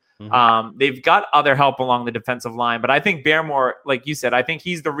offseason. They've got other help along the defensive line. But I think Barmore, like you said, I think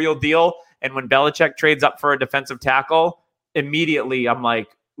he's the real deal. And when Belichick trades up for a defensive tackle, immediately I'm like,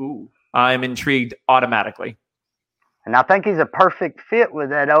 ooh, I'm intrigued automatically. And I think he's a perfect fit with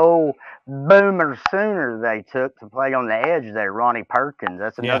that old boomer Sooner they took to play on the edge there, Ronnie Perkins.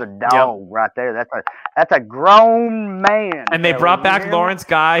 That's another dog right there. That's a grown man. And they brought back Lawrence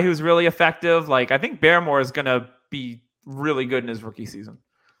Guy, who's really effective. Like, I think Barmore is going to be really good in his rookie season.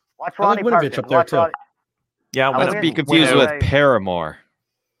 Watch Ronnie Perkins up there too. Yeah, let's be confused with Paramore.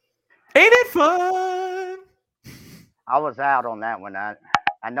 Ain't it fun? I was out on that one.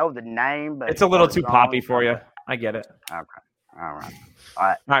 I know the name, but it's a little too poppy for you. I get it. Okay. All right.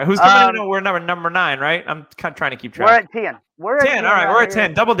 All right. Who's coming in? We're number 9, right? I'm kind of trying to keep track. We're at 10. We're at 10. All right. We're at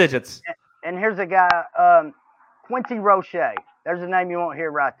 10. Double digits. And here's a guy, Quincy Roche. There's a name you won't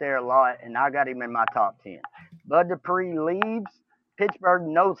hear right there a lot, and I got him in my top 10. Bud Dupree leaves. Pittsburgh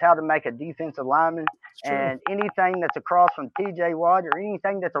knows how to make a defensive lineman, and anything that's across from TJ Watt or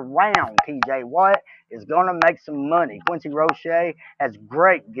anything that's around TJ Watt is going to make some money. Quincy Roche has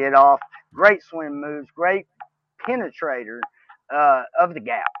great get off, great swim moves, great penetrator of the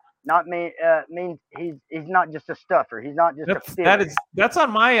gap. Not means he's not just a stuffer. He's not just a filler. That's on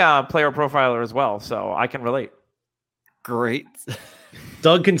my player profiler as well, so I can relate. Great.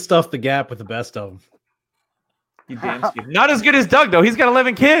 Doug can stuff the gap with the best of them. You damn skid. Not as good as Doug though. He's got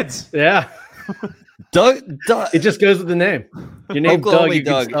 11 kids. Yeah. Doug. It just goes with the name. Your name Doug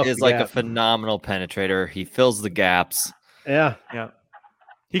is like a phenomenal penetrator. He fills the gaps. Yeah. Yeah.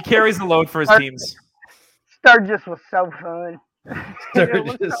 He carries the load for his teams. Sturgis was so fun. It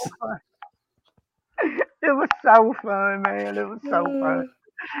was so fun, man. It was so fun.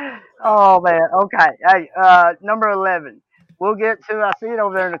 Oh man. Okay. Hey, number 11. We'll get to. I see it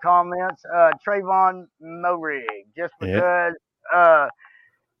over there in the comments. Trayvon Moehrig, just because.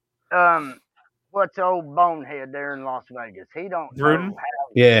 What's old bonehead there in Las Vegas? He don't. Gruden.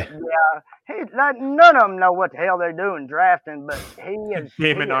 Yeah. None of them know what the hell they're doing drafting, but he is.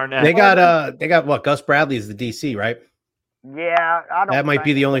 Damon Arnett. They got what? Gus Bradley's the DC, right? Yeah, I don't. That might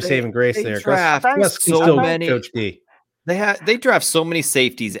be the only saving grace there. Gus so many. Coach D. They draft so many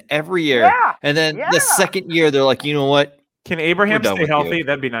safeties every year, and then the second year they're like, you know what? Can Abraham stay healthy?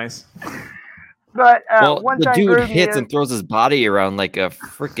 That'd be nice. But one the dude hits and throws his body around like a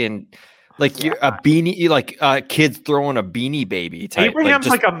freaking you're a beanie, like kids throwing a beanie baby type. Abraham's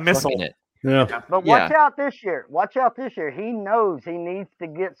like a missile. Yeah. But watch out this year. Watch out this year. He knows he needs to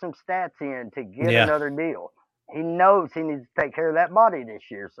get some stats in to get another deal. He knows he needs to take care of that body this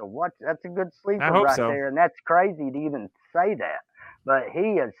year. So that's a good sleeper right there. And that's crazy to even say that. But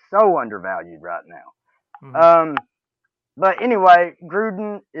he is so undervalued right now. Mm-hmm. But anyway,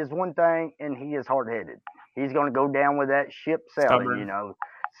 Gruden is one thing, and he is hard-headed. He's going to go down with that ship sailing, you know.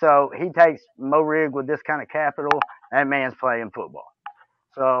 So he takes Moehrig with this kind of capital. That man's playing football.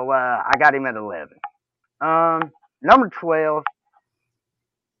 So I got him at 11. Number 12.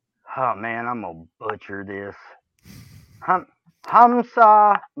 Oh, man, I'm going to butcher this.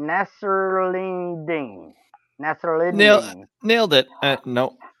 Hamza Nasruddin. Nailed it.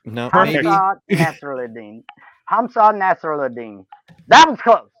 No. Hamza Nasruddin. Hamza Nasruddin. That was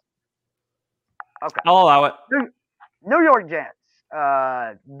close. Okay. I'll allow it. New York Jets.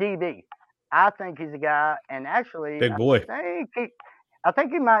 DB. I think he's a guy, and actually, big boy. I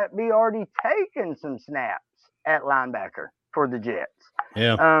think he might be already taking some snaps at linebacker for the Jets.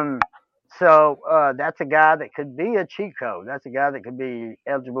 Yeah. So that's a guy that could be a cheat code. That's a guy that could be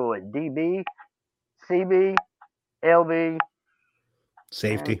eligible at DB, CB, LB.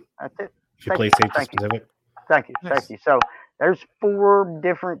 Safety. That's it. If you play safety specific. Thank you. Nice. Safety. So there's 4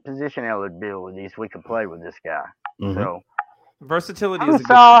 different position eligibilities we could play with this guy. Mm-hmm. So versatility is a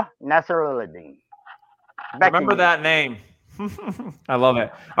good Nasruddin. Remember that name. I love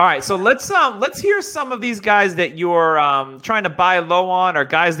it. All right, so let's hear some of these guys that you're trying to buy low on, or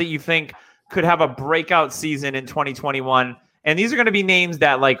guys that you think could have a breakout season in 2021. And these are going to be names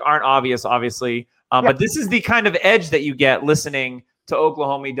that aren't obvious, obviously, but this is the kind of edge that you get listening to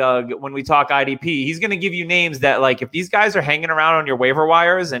Oklahoma Doug when we talk IDP. He's going to give you names that, if these guys are hanging around on your waiver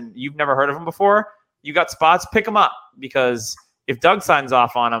wires and you've never heard of them before, you got spots, pick them up, because if Doug signs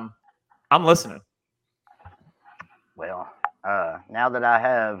off on them, I'm listening. Well, now that I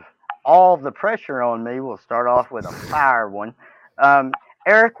have all the pressure on me, we'll start off with a fire one.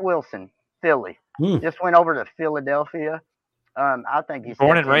 Eric Wilson, Philly. Just went over to Philadelphia. I think he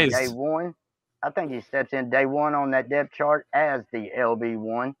born and raised day one. I think he steps in day one on that depth chart as the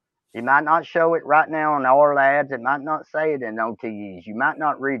LB1. He might not show it right now on our lads. It might not say it in OTEs. You might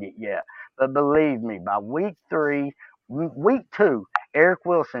not read it yet. But believe me, by week 2, Eric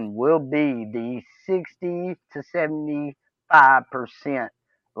Wilson will be the 60 to 75%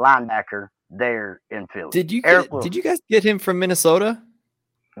 linebacker there in Philly. Did you guys get him from Minnesota?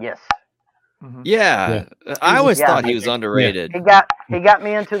 Yes. Mm-hmm. Yeah. I always thought he was underrated. Yeah. He got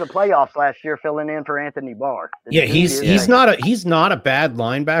me into the playoffs last year, filling in for Anthony Barr. He's not a bad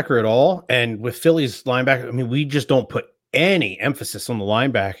linebacker at all. And with Philly's linebacker, I mean, we just don't put any emphasis on the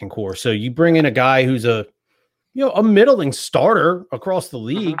linebacking core. So you bring in a guy who's a middling starter across the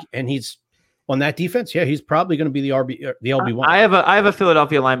league, and he's on that defense. Yeah, he's probably going to be the LB1. I have a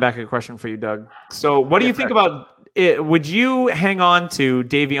Philadelphia linebacker question for you, Doug. So what do you think about it? Would you hang on to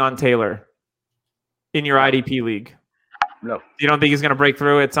Davion Taylor in your IDP league? No. You don't think he's going to break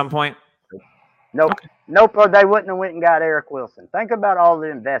through at some point? Nope. Okay. Nope. Or they wouldn't have went and got Eric Wilson. Think about all the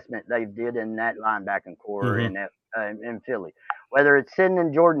investment they did in that linebacking core in Philly. Whether it's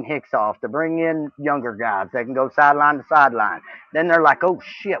sending Jordan Hicks off to bring in younger guys that can go sideline to sideline. Then they're like, oh,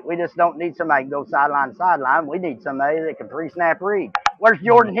 shit, we just don't need somebody to go sideline to sideline. We need somebody that can pre-snap read. Where's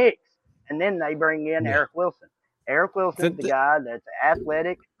Jordan Hicks? And then they bring in Eric Wilson. Eric Wilson's the guy that's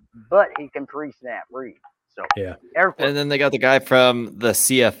athletic, but he can pre-snap read. So, yeah. Eric Wilson. And then they got the guy from the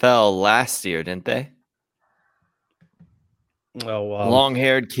CFL last year, didn't they? Oh, wow.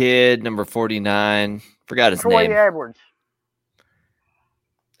 Long-haired kid, number 49. Forgot his Troy name. Edwards.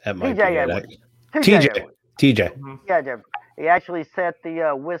 That might TJ be Edwards. TJ. Yeah, he actually set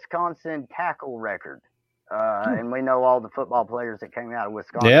the Wisconsin tackle record. And we know all the football players that came out of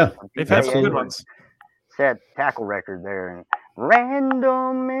Wisconsin. Yeah, they've had some good ones. Set tackle record there. And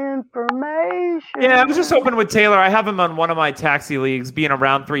random information. Yeah, I was just hoping with Taylor. I have him on one of my taxi leagues, being a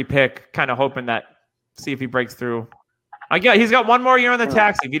round 3 pick, kind of hoping that, see if he breaks through. He's got one more year on the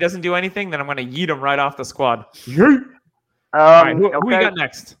taxi. If he doesn't do anything, then I'm going to yeet him right off the squad. All right, who we got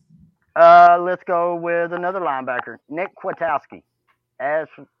next? Let's go with another linebacker, Nick Kwiatkowski. As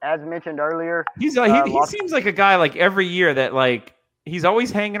mentioned earlier, He seems like a guy like every year that like he's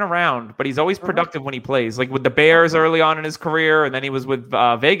always hanging around, but he's always productive when he plays. Like with the Bears early on in his career, and then he was with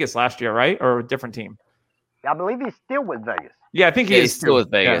Vegas last year, right? Or a different team? I believe he's still with Vegas. Yeah, I think He's still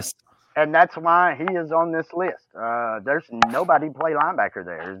with Vegas. Yeah. And that's why he is on this list. There's nobody play linebacker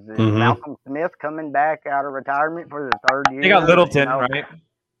there. Malcolm Smith coming back out of retirement for the 3rd year. They got Littleton, right?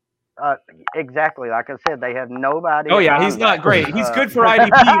 Exactly. Like I said, they have nobody. Oh, yeah, he's not great. He's good for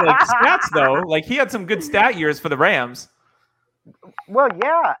IDP like stats, though. Like, he had some good stat years for the Rams. Well,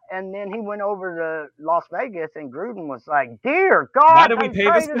 yeah, and then he went over to Las Vegas, and Gruden was like, dear God, why did we pay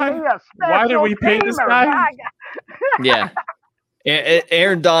this guy? Why did we pay this guy? Yeah.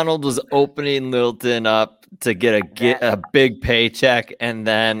 Aaron Donald was opening Littleton up to get a big paycheck, and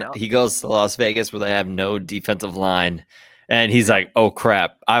then he goes to Las Vegas where they have no defensive line, and he's like, "Oh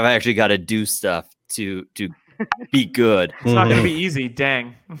crap! I've actually got to do stuff to be good." It's not going to be easy.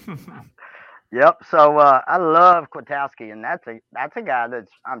 Dang. Yep. So I love Kwiatkowski, and that's a guy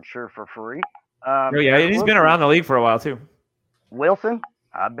that's I'm sure for free. He's been around the league for a while too. Wilson.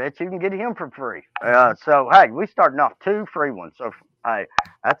 I bet you can get him for free. So, hey, we starting off 2 free ones. So, hey,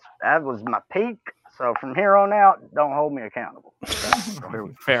 that was my peak. So, from here on out, don't hold me accountable.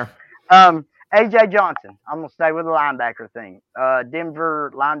 Fair. A.J. Johnson. I'm going to stay with the linebacker thing.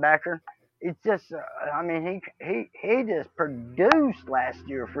 Denver linebacker. It's just, he just produced last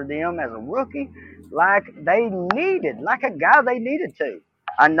year for them as a rookie like they needed, like a guy they needed to.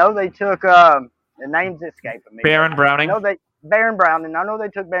 I know they took, the name's escaping me. Baron Browning. Baron Browning. I know they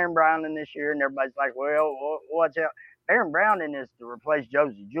took Baron Browning this year, and everybody's like, well, watch out. Baron Browning is to replace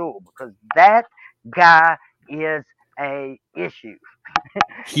Josie Jewell because that guy is a issue.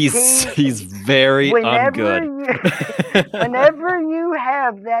 He's very ungood. Whenever you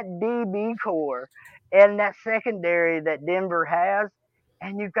have that DB core and that secondary that Denver has,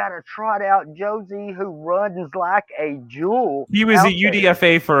 and you've got to trot out Josie who runs like a jewel. He was a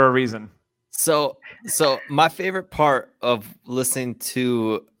UDFA for a reason. So my favorite part of listening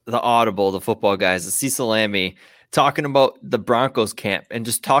to the Audible, the football guys, the Cecil Lammy, talking about the Broncos camp and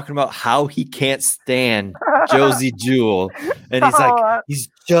just talking about how he can't stand Josie Jewell. And he's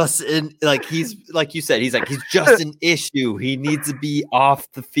just he's like you said, he's just an issue. He needs to be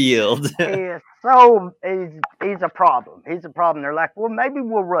off the field. He's a problem. He's a problem. They're like, well, maybe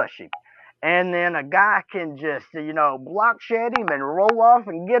we'll rush him. And then a guy can just, block shed him and roll off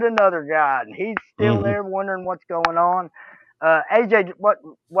and get another guy. And he's still there wondering what's going on. AJ, what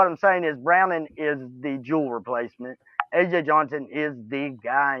I'm saying is Browning is the Jewell replacement. AJ Johnson is the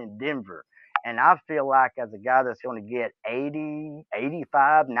guy in Denver. And I feel like as a guy that's going to get 80,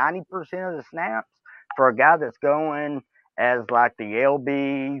 85, 90% of the snaps for a guy that's going as like the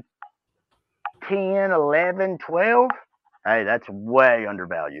LB 10, 11, 12, hey, that's way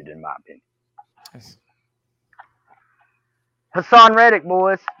undervalued in my opinion. Hassan Reddick,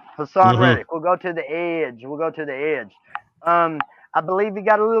 boys. Hassan Reddick. We'll go to the edge. I believe he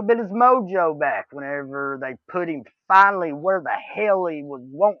got a little bit of his mojo back whenever they put him finally where the hell he was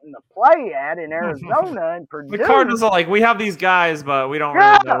wanting to play at in Arizona and Purdue. The Cardinals are like, we have these guys, but we don't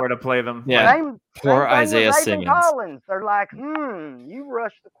really know where to play them. Yeah. Poor Isaiah Simmons. Collins. They're like, you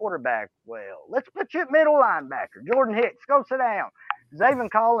rushed the quarterback well. Let's put you at middle linebacker. Jordan Hicks, go sit down. Zayvon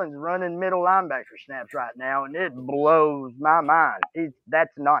Collins running middle linebacker snaps right now, and it blows my mind.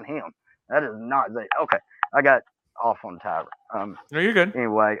 That's not him. That is not Zay. Okay, I got off on Tyler. No, you're good.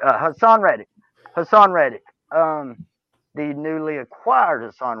 Anyway, Hassan Reddick. the newly acquired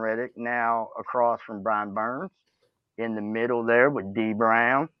Hassan Reddick, now across from Brian Burns. In the middle there with D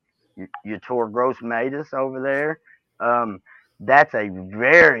Brown, Yetur Gross-Matos over there. That's a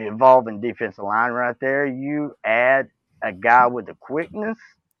very evolving defensive line right there. You add a guy with the quickness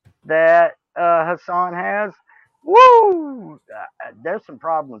that Hassan has. Woo! There's some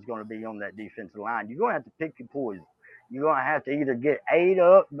problems going to be on that defensive line. You're going to have to pick your poison. You're going to have to either get ate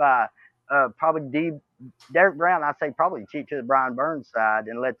up by probably Derek Brown. I say probably cheat to the Brian Burns side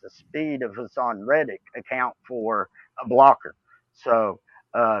and let the speed of Hassan Reddick account for a blocker. So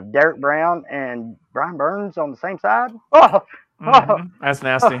Derek Brown and Brian Burns on the same side. That's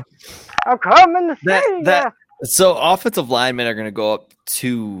nasty. I'm coming to see that. So offensive linemen are going to go up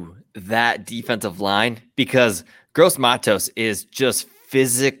to that defensive line because Gross-Matos is just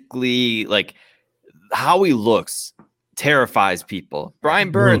physically, like, how he looks terrifies people.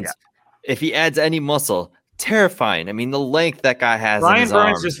 Brian Burns, if he adds any muscle, terrifying. I mean, the length that guy has. Brian Burns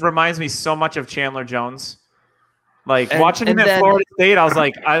arm just reminds me so much of Chandler Jones. Like watching him at Florida State, I was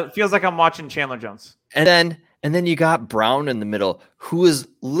like, it feels like I'm watching Chandler Jones. And then you got Brown in the middle, who is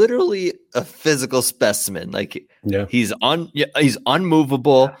literally a physical specimen. Like he's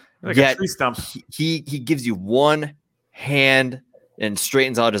unmovable. Like yet a tree stump. He gives you one hand and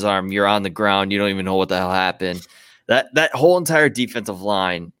straightens out his arm. You're on the ground. You don't even know what the hell happened. That whole entire defensive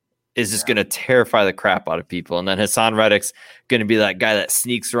line is just going to terrify the crap out of people. And then Hassan Reddick's going to be that guy that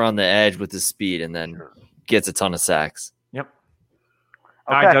sneaks around the edge with his speed and then gets a ton of sacks. Yep.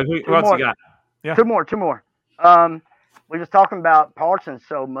 Okay. All right, Doug, who else you got? Yeah. Two more. We was talking about Parsons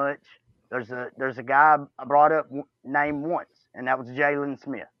so much. There's a guy I brought up name once, and that was Jalen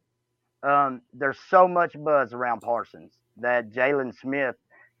Smith. There's so much buzz around Parsons that Jalen Smith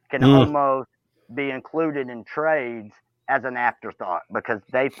can almost be included in trades as an afterthought because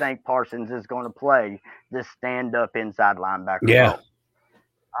they think Parsons is going to play this stand-up inside linebacker role.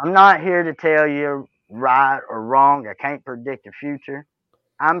 I'm not here to tell you right or wrong. I can't predict the future.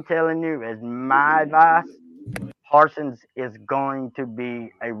 I'm telling you, as my advice, Parsons is going to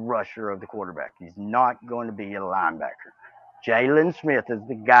be a rusher of the quarterback. He's not going to be a linebacker. Jalen Smith is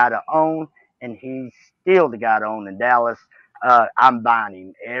the guy to own, and he's still the guy to own in Dallas. I'm buying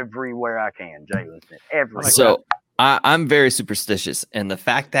him everywhere I can, Jalen Smith. Everywhere. So I'm very superstitious, and the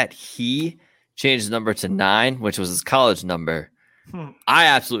fact that he changed his number to 9, which was his college number, I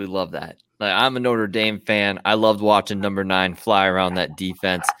absolutely love that. Like, I'm a Notre Dame fan. I loved watching number 9 fly around that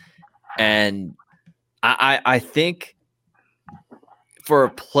defense, and I think for a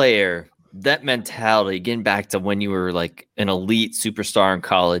player, that mentality, getting back to when you were like an elite superstar in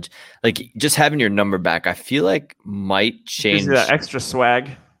college, like just having your number back, I feel like might change that extra swag.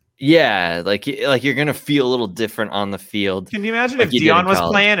 Yeah, like you're gonna feel a little different on the field. Can you imagine if Deion was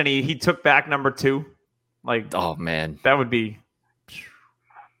playing and he took back number 2? Like, oh man, that would be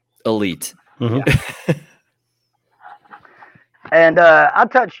elite. Mm-hmm. And I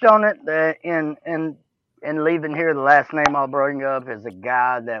touched on it in leaving here. The last name I'll bring up is a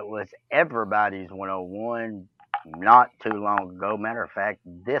guy that was everybody's 101 not too long ago. Matter of fact,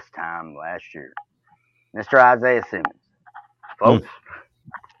 this time last year, Mr. Isaiah Simmons. Folks,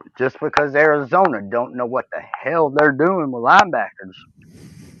 just because Arizona don't know what the hell they're doing with linebackers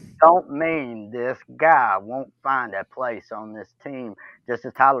don't mean this guy won't find a place on this team. Just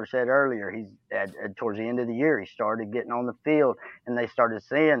as Tyler said earlier, he's towards the end of the year, he started getting on the field, and they started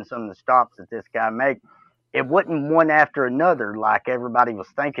seeing some of the stops that this guy make. It wasn't one after another like everybody was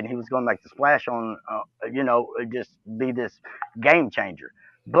thinking he was going to make the splash on, just be this game changer.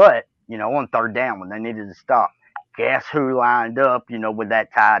 But, on third down when they needed to stop, guess who lined up, with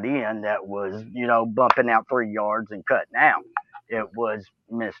that tight end that was, bumping out 3 yards and cutting out? It was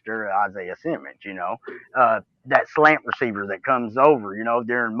Mr. Isaiah Simmons, that slant receiver that comes over,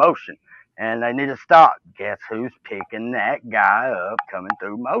 during motion. And they need to stop. Guess who's picking that guy up coming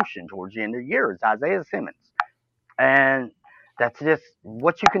through motion towards the end of the year? It's Isaiah Simmons. And that's just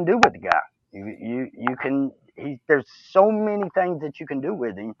what you can do with the guy. You can. There's so many things that you can do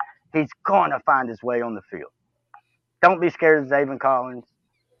with him. He's going to find his way on the field. Don't be scared of Zaven Collins.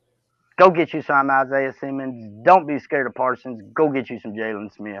 Go get you some Isaiah Simmons. Don't be scared of Parsons. Go get you some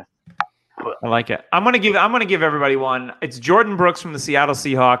Jalen Smith. I like it. I'm gonna give everybody one. It's Jordan Brooks from the Seattle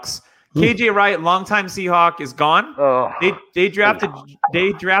Seahawks. KJ Wright, longtime Seahawk, is gone. They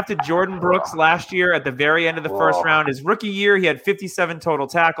drafted Jordan Brooks last year at the very end of the first round. His rookie year, he had 57 total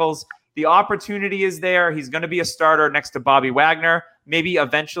tackles. The opportunity is there. He's going to be a starter next to Bobby Wagner. Maybe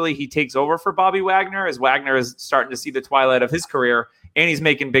eventually he takes over for Bobby Wagner, as Wagner is starting to see the twilight of his career, and he's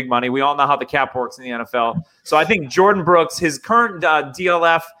making big money. We all know how the cap works in the NFL. So I think Jordan Brooks, his current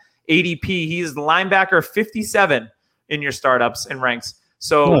DLF ADP, he's linebacker 57 in your startups and ranks.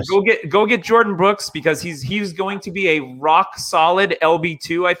 So Nice. go get Jordan Brooks, because he's going to be a rock solid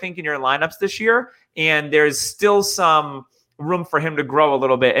LB2, I think, in your lineups this year. And there's still some room for him to grow a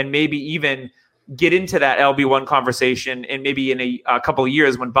little bit and maybe even get into that LB1 conversation, and maybe in a couple of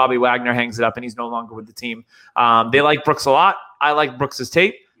years when Bobby Wagner hangs it up and he's no longer with the team. They like Brooks a lot. I like Brooks's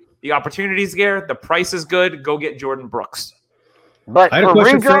tape. The opportunity's there. The price is good. Go get Jordan Brooks. But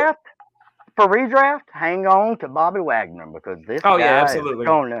for redraft, hang on to Bobby Wagner, because this guy absolutely. is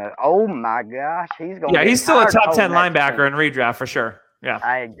going to, oh my gosh, he's going to he's still a top 10 linebacker in redraft for sure.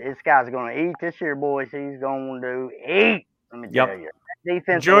 Yeah. This guy's going to eat this year, boys. He's going to eat. Let me tell you.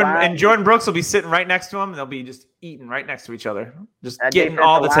 Jordan Brooks will be sitting right next to him, and they'll be just eating right next to each other, just getting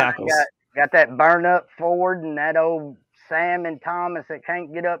all the tackles. Got that burn up forward, and that old Sam and Thomas that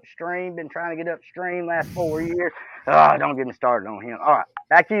can't get upstream, been trying to get upstream last 4 years. Oh, don't get me started on him. All right,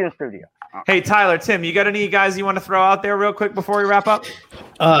 back to you in studio. Hey, Tyler, Tim, you got any guys you want to throw out there real quick before we wrap up?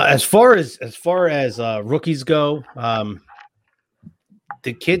 As far as rookies go,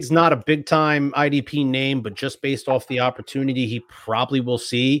 the kid's not a big time IDP name, but just based off the opportunity, he probably will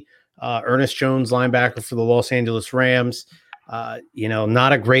see. Ernest Jones, linebacker for the Los Angeles Rams.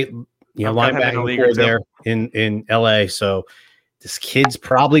 Not a great linebacker there in LA. So this kid's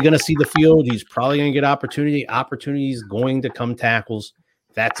probably going to see the field. He's probably going to get opportunity. Opportunity is going to come tackles.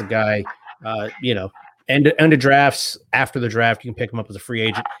 That's a guy. End of drafts, after the draft, you can pick him up as a free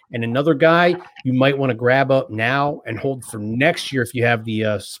agent. And another guy you might want to grab up now and hold for next year if you have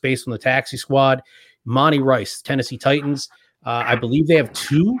the space on the taxi squad. Monty Rice, Tennessee Titans. I believe they have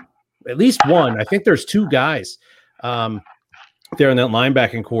at least one. I think there's two guys there in that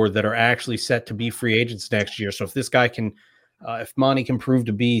linebacking core that are actually set to be free agents next year. So if this guy can, if Monty can prove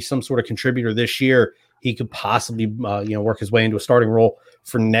to be some sort of contributor this year, he could possibly, work his way into a starting role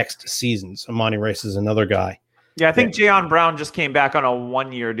for next season. So Monty Rice is another guy. Yeah, I think Jayon Brown just came back on a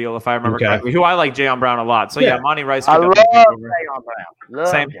 1-year deal, if I remember correctly. Who I like Jayon Brown a lot. So Monty Rice. I love Jayon Brown.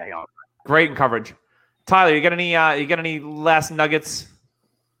 Same. Great in coverage. Tyler, you got any last nuggets?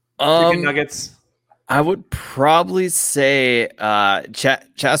 Nuggets. I would probably say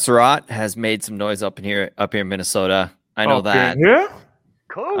Chaz Surratt has made some noise up here in Minnesota. I know that. Yeah.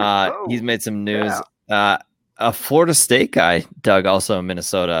 Cool. He's made some news. Yeah. A Florida State guy, Doug, also in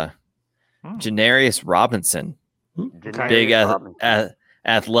Minnesota. Janarius Robinson. Big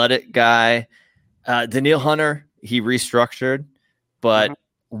athletic guy. Daniil Hunter, he restructured. But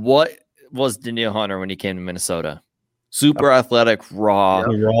what was Daniil Hunter when he came to Minnesota? Super athletic, raw,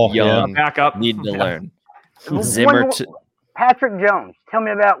 young, back up, needing to learn. Patrick Jones. Tell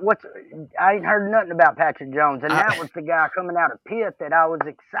me about I ain't heard nothing about Patrick Jones, and that was the guy coming out of Pitt that I was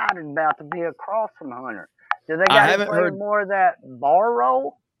excited about to be across from Hunter. Do they got to play more of that bar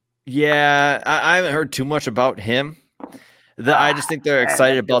role? Yeah, I haven't heard too much about him. I just think they're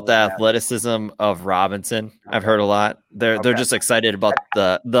excited about the athleticism of Robinson. I've heard a lot. They're just excited about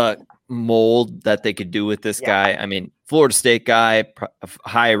the mold that they could do with this guy. I mean, Florida State guy,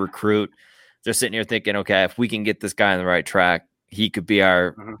 high recruit. They're sitting here thinking, okay, if we can get this guy on the right track, he could be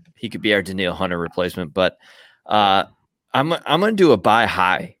our Daniil Hunter replacement. But I'm gonna do a buy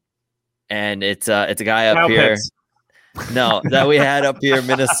high, and it's a guy up here. No, that we had up here in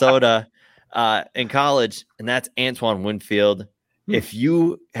Minnesota in college, and that's Antoine Winfield. If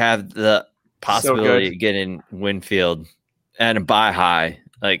you have the possibility of getting Winfield and a buy high,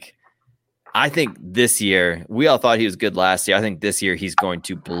 I think this year, we all thought he was good last year. I think this year he's going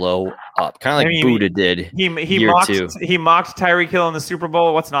to blow up, kind of like Buddha did. He mocked Tyreek Hill in the Super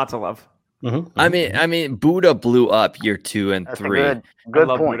Bowl. What's not to love? Mm-hmm. I mean, Buddha blew up year 2 and 3. Good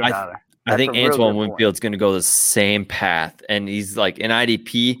point. I think Antoine Winfield's going to go the same path, and he's like in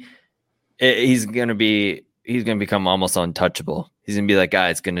IDP. He's going to become almost untouchable. He's going to be that guy.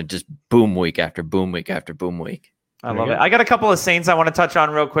 It's going to just boom week after boom week after boom week. I love it. I got a couple of Saints I want to touch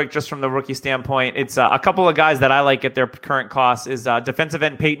on real quick, just from the rookie standpoint. It's a couple of guys that I like at their current cost is defensive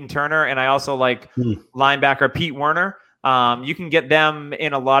end Peyton Turner, and I also like linebacker Pete Werner. You can get them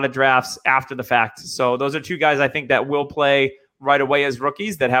in a lot of drafts after the fact. So those are two guys I think that will play right away as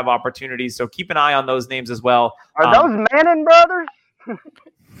rookies that have opportunities. So keep an eye on those names as well. Are those Manning brothers?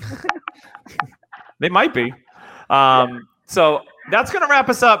 They might be. So that's going to wrap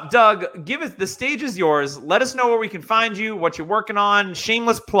us up. Doug, give us the stage is yours. Let us know where we can find you, what you're working on.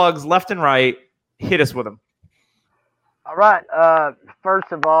 Shameless plugs left and right. Hit us with them. All right.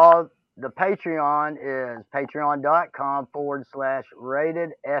 First of all, the Patreon is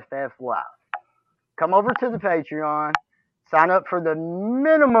patreon.com/ratedfflive. Come over to the Patreon, sign up for the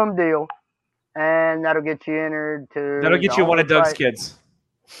minimum deal, and that'll get you entered to. That'll get you one of Doug's kids.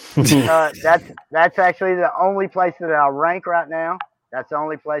 That's actually the only place that I'll rank right now. That's the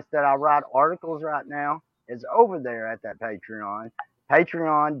only place that I write articles right now is over there at that Patreon.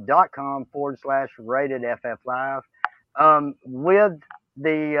 Patreon.com/ratedfflive. With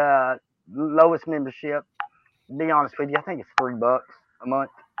the lowest membership, to be honest with you, I think it's $3 a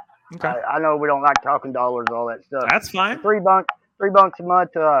month. Okay. I know we don't like talking dollars, all that stuff. That's fine. $3 a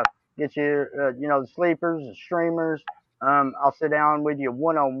month get you, the sleepers, the streamers. I'll sit down with you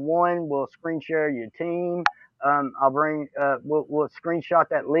one-on-one. We'll screen share your team. We'll screenshot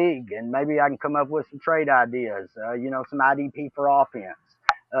that league, and maybe I can come up with some trade ideas. Some IDP for offense.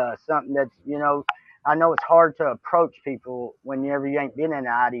 Something that's, I know it's hard to approach people whenever you ain't been in an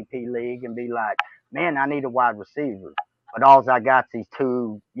IDP league and be like, man, I need a wide receiver. But all I got's these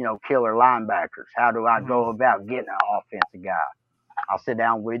two, killer linebackers. How do I go about getting an offensive guy? I'll sit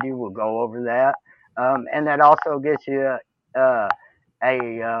down with you. We'll go over that. And that also gets you a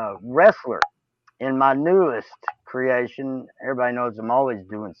wrestler. In my newest creation, everybody knows I'm always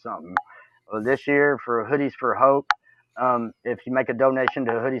doing something. Well, this year for Hoodies for Hope, if you make a donation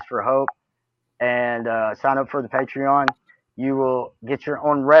to Hoodies for Hope and sign up for the Patreon, you will get your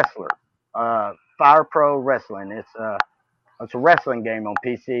own wrestler. Fire Pro Wrestling. It's a wrestling game on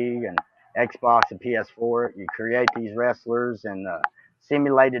PC and Xbox and PS4. You create these wrestlers and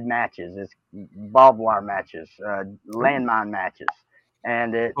simulated matches. It's barbed wire matches, landmine matches,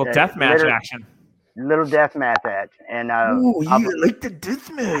 and deathmatch action. Little deathmatch action. And like the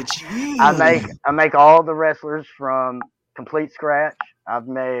deathmatch. Yeah. I make all the wrestlers from complete scratch. I've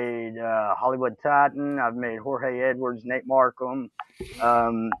made Hollywood Titan. I've made Jorge Edwards, Nate Markham,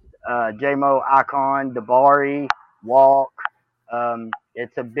 J-Mo Icon, Dabari, Walk.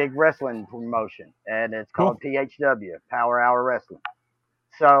 It's a big wrestling promotion, and it's called PHW, Power Hour Wrestling.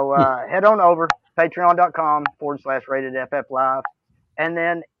 So head on over, patreon.com/ratedfflive. And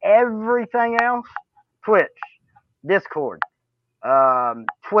then everything else, Twitch, Discord,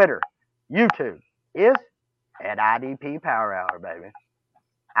 Twitter, YouTube, is at IDP Power Hour, baby.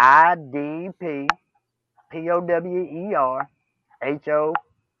 IDP, POWER, HOUR. IDP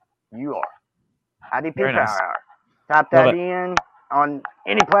Very Power nice. Hour. Type that in on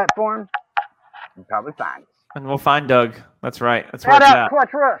any platform, you'll probably find us. And we'll find Doug. That's right. That's where Shout it's out at.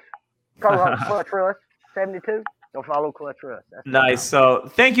 Clutch Rush. Clutch Rush 72. Go follow Clutch Rush. Nice. So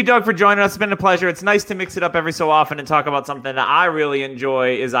thank you, Doug, for joining us. It's been a pleasure. It's nice to mix it up every so often and talk about something that I really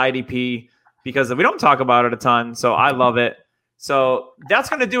enjoy is IDP because we don't talk about it a ton. So I love it. So that's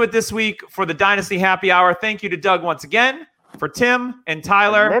going to do it this week for the Dynasty Happy Hour. Thank you to Doug once again. For Tim and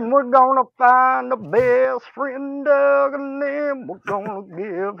Tyler. And then we're going to find the best friend, Doug, and then we're going to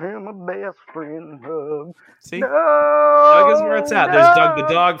give him a best friend hug. See? Doug is where it's at. There's Doug the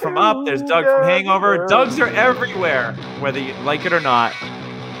dog from Up. There's Doug from Hangover. Dougs are everywhere. Whether you like it or not,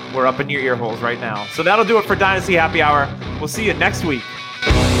 we're up in your ear holes right now. So that'll do it for Dynasty Happy Hour. We'll see you next week.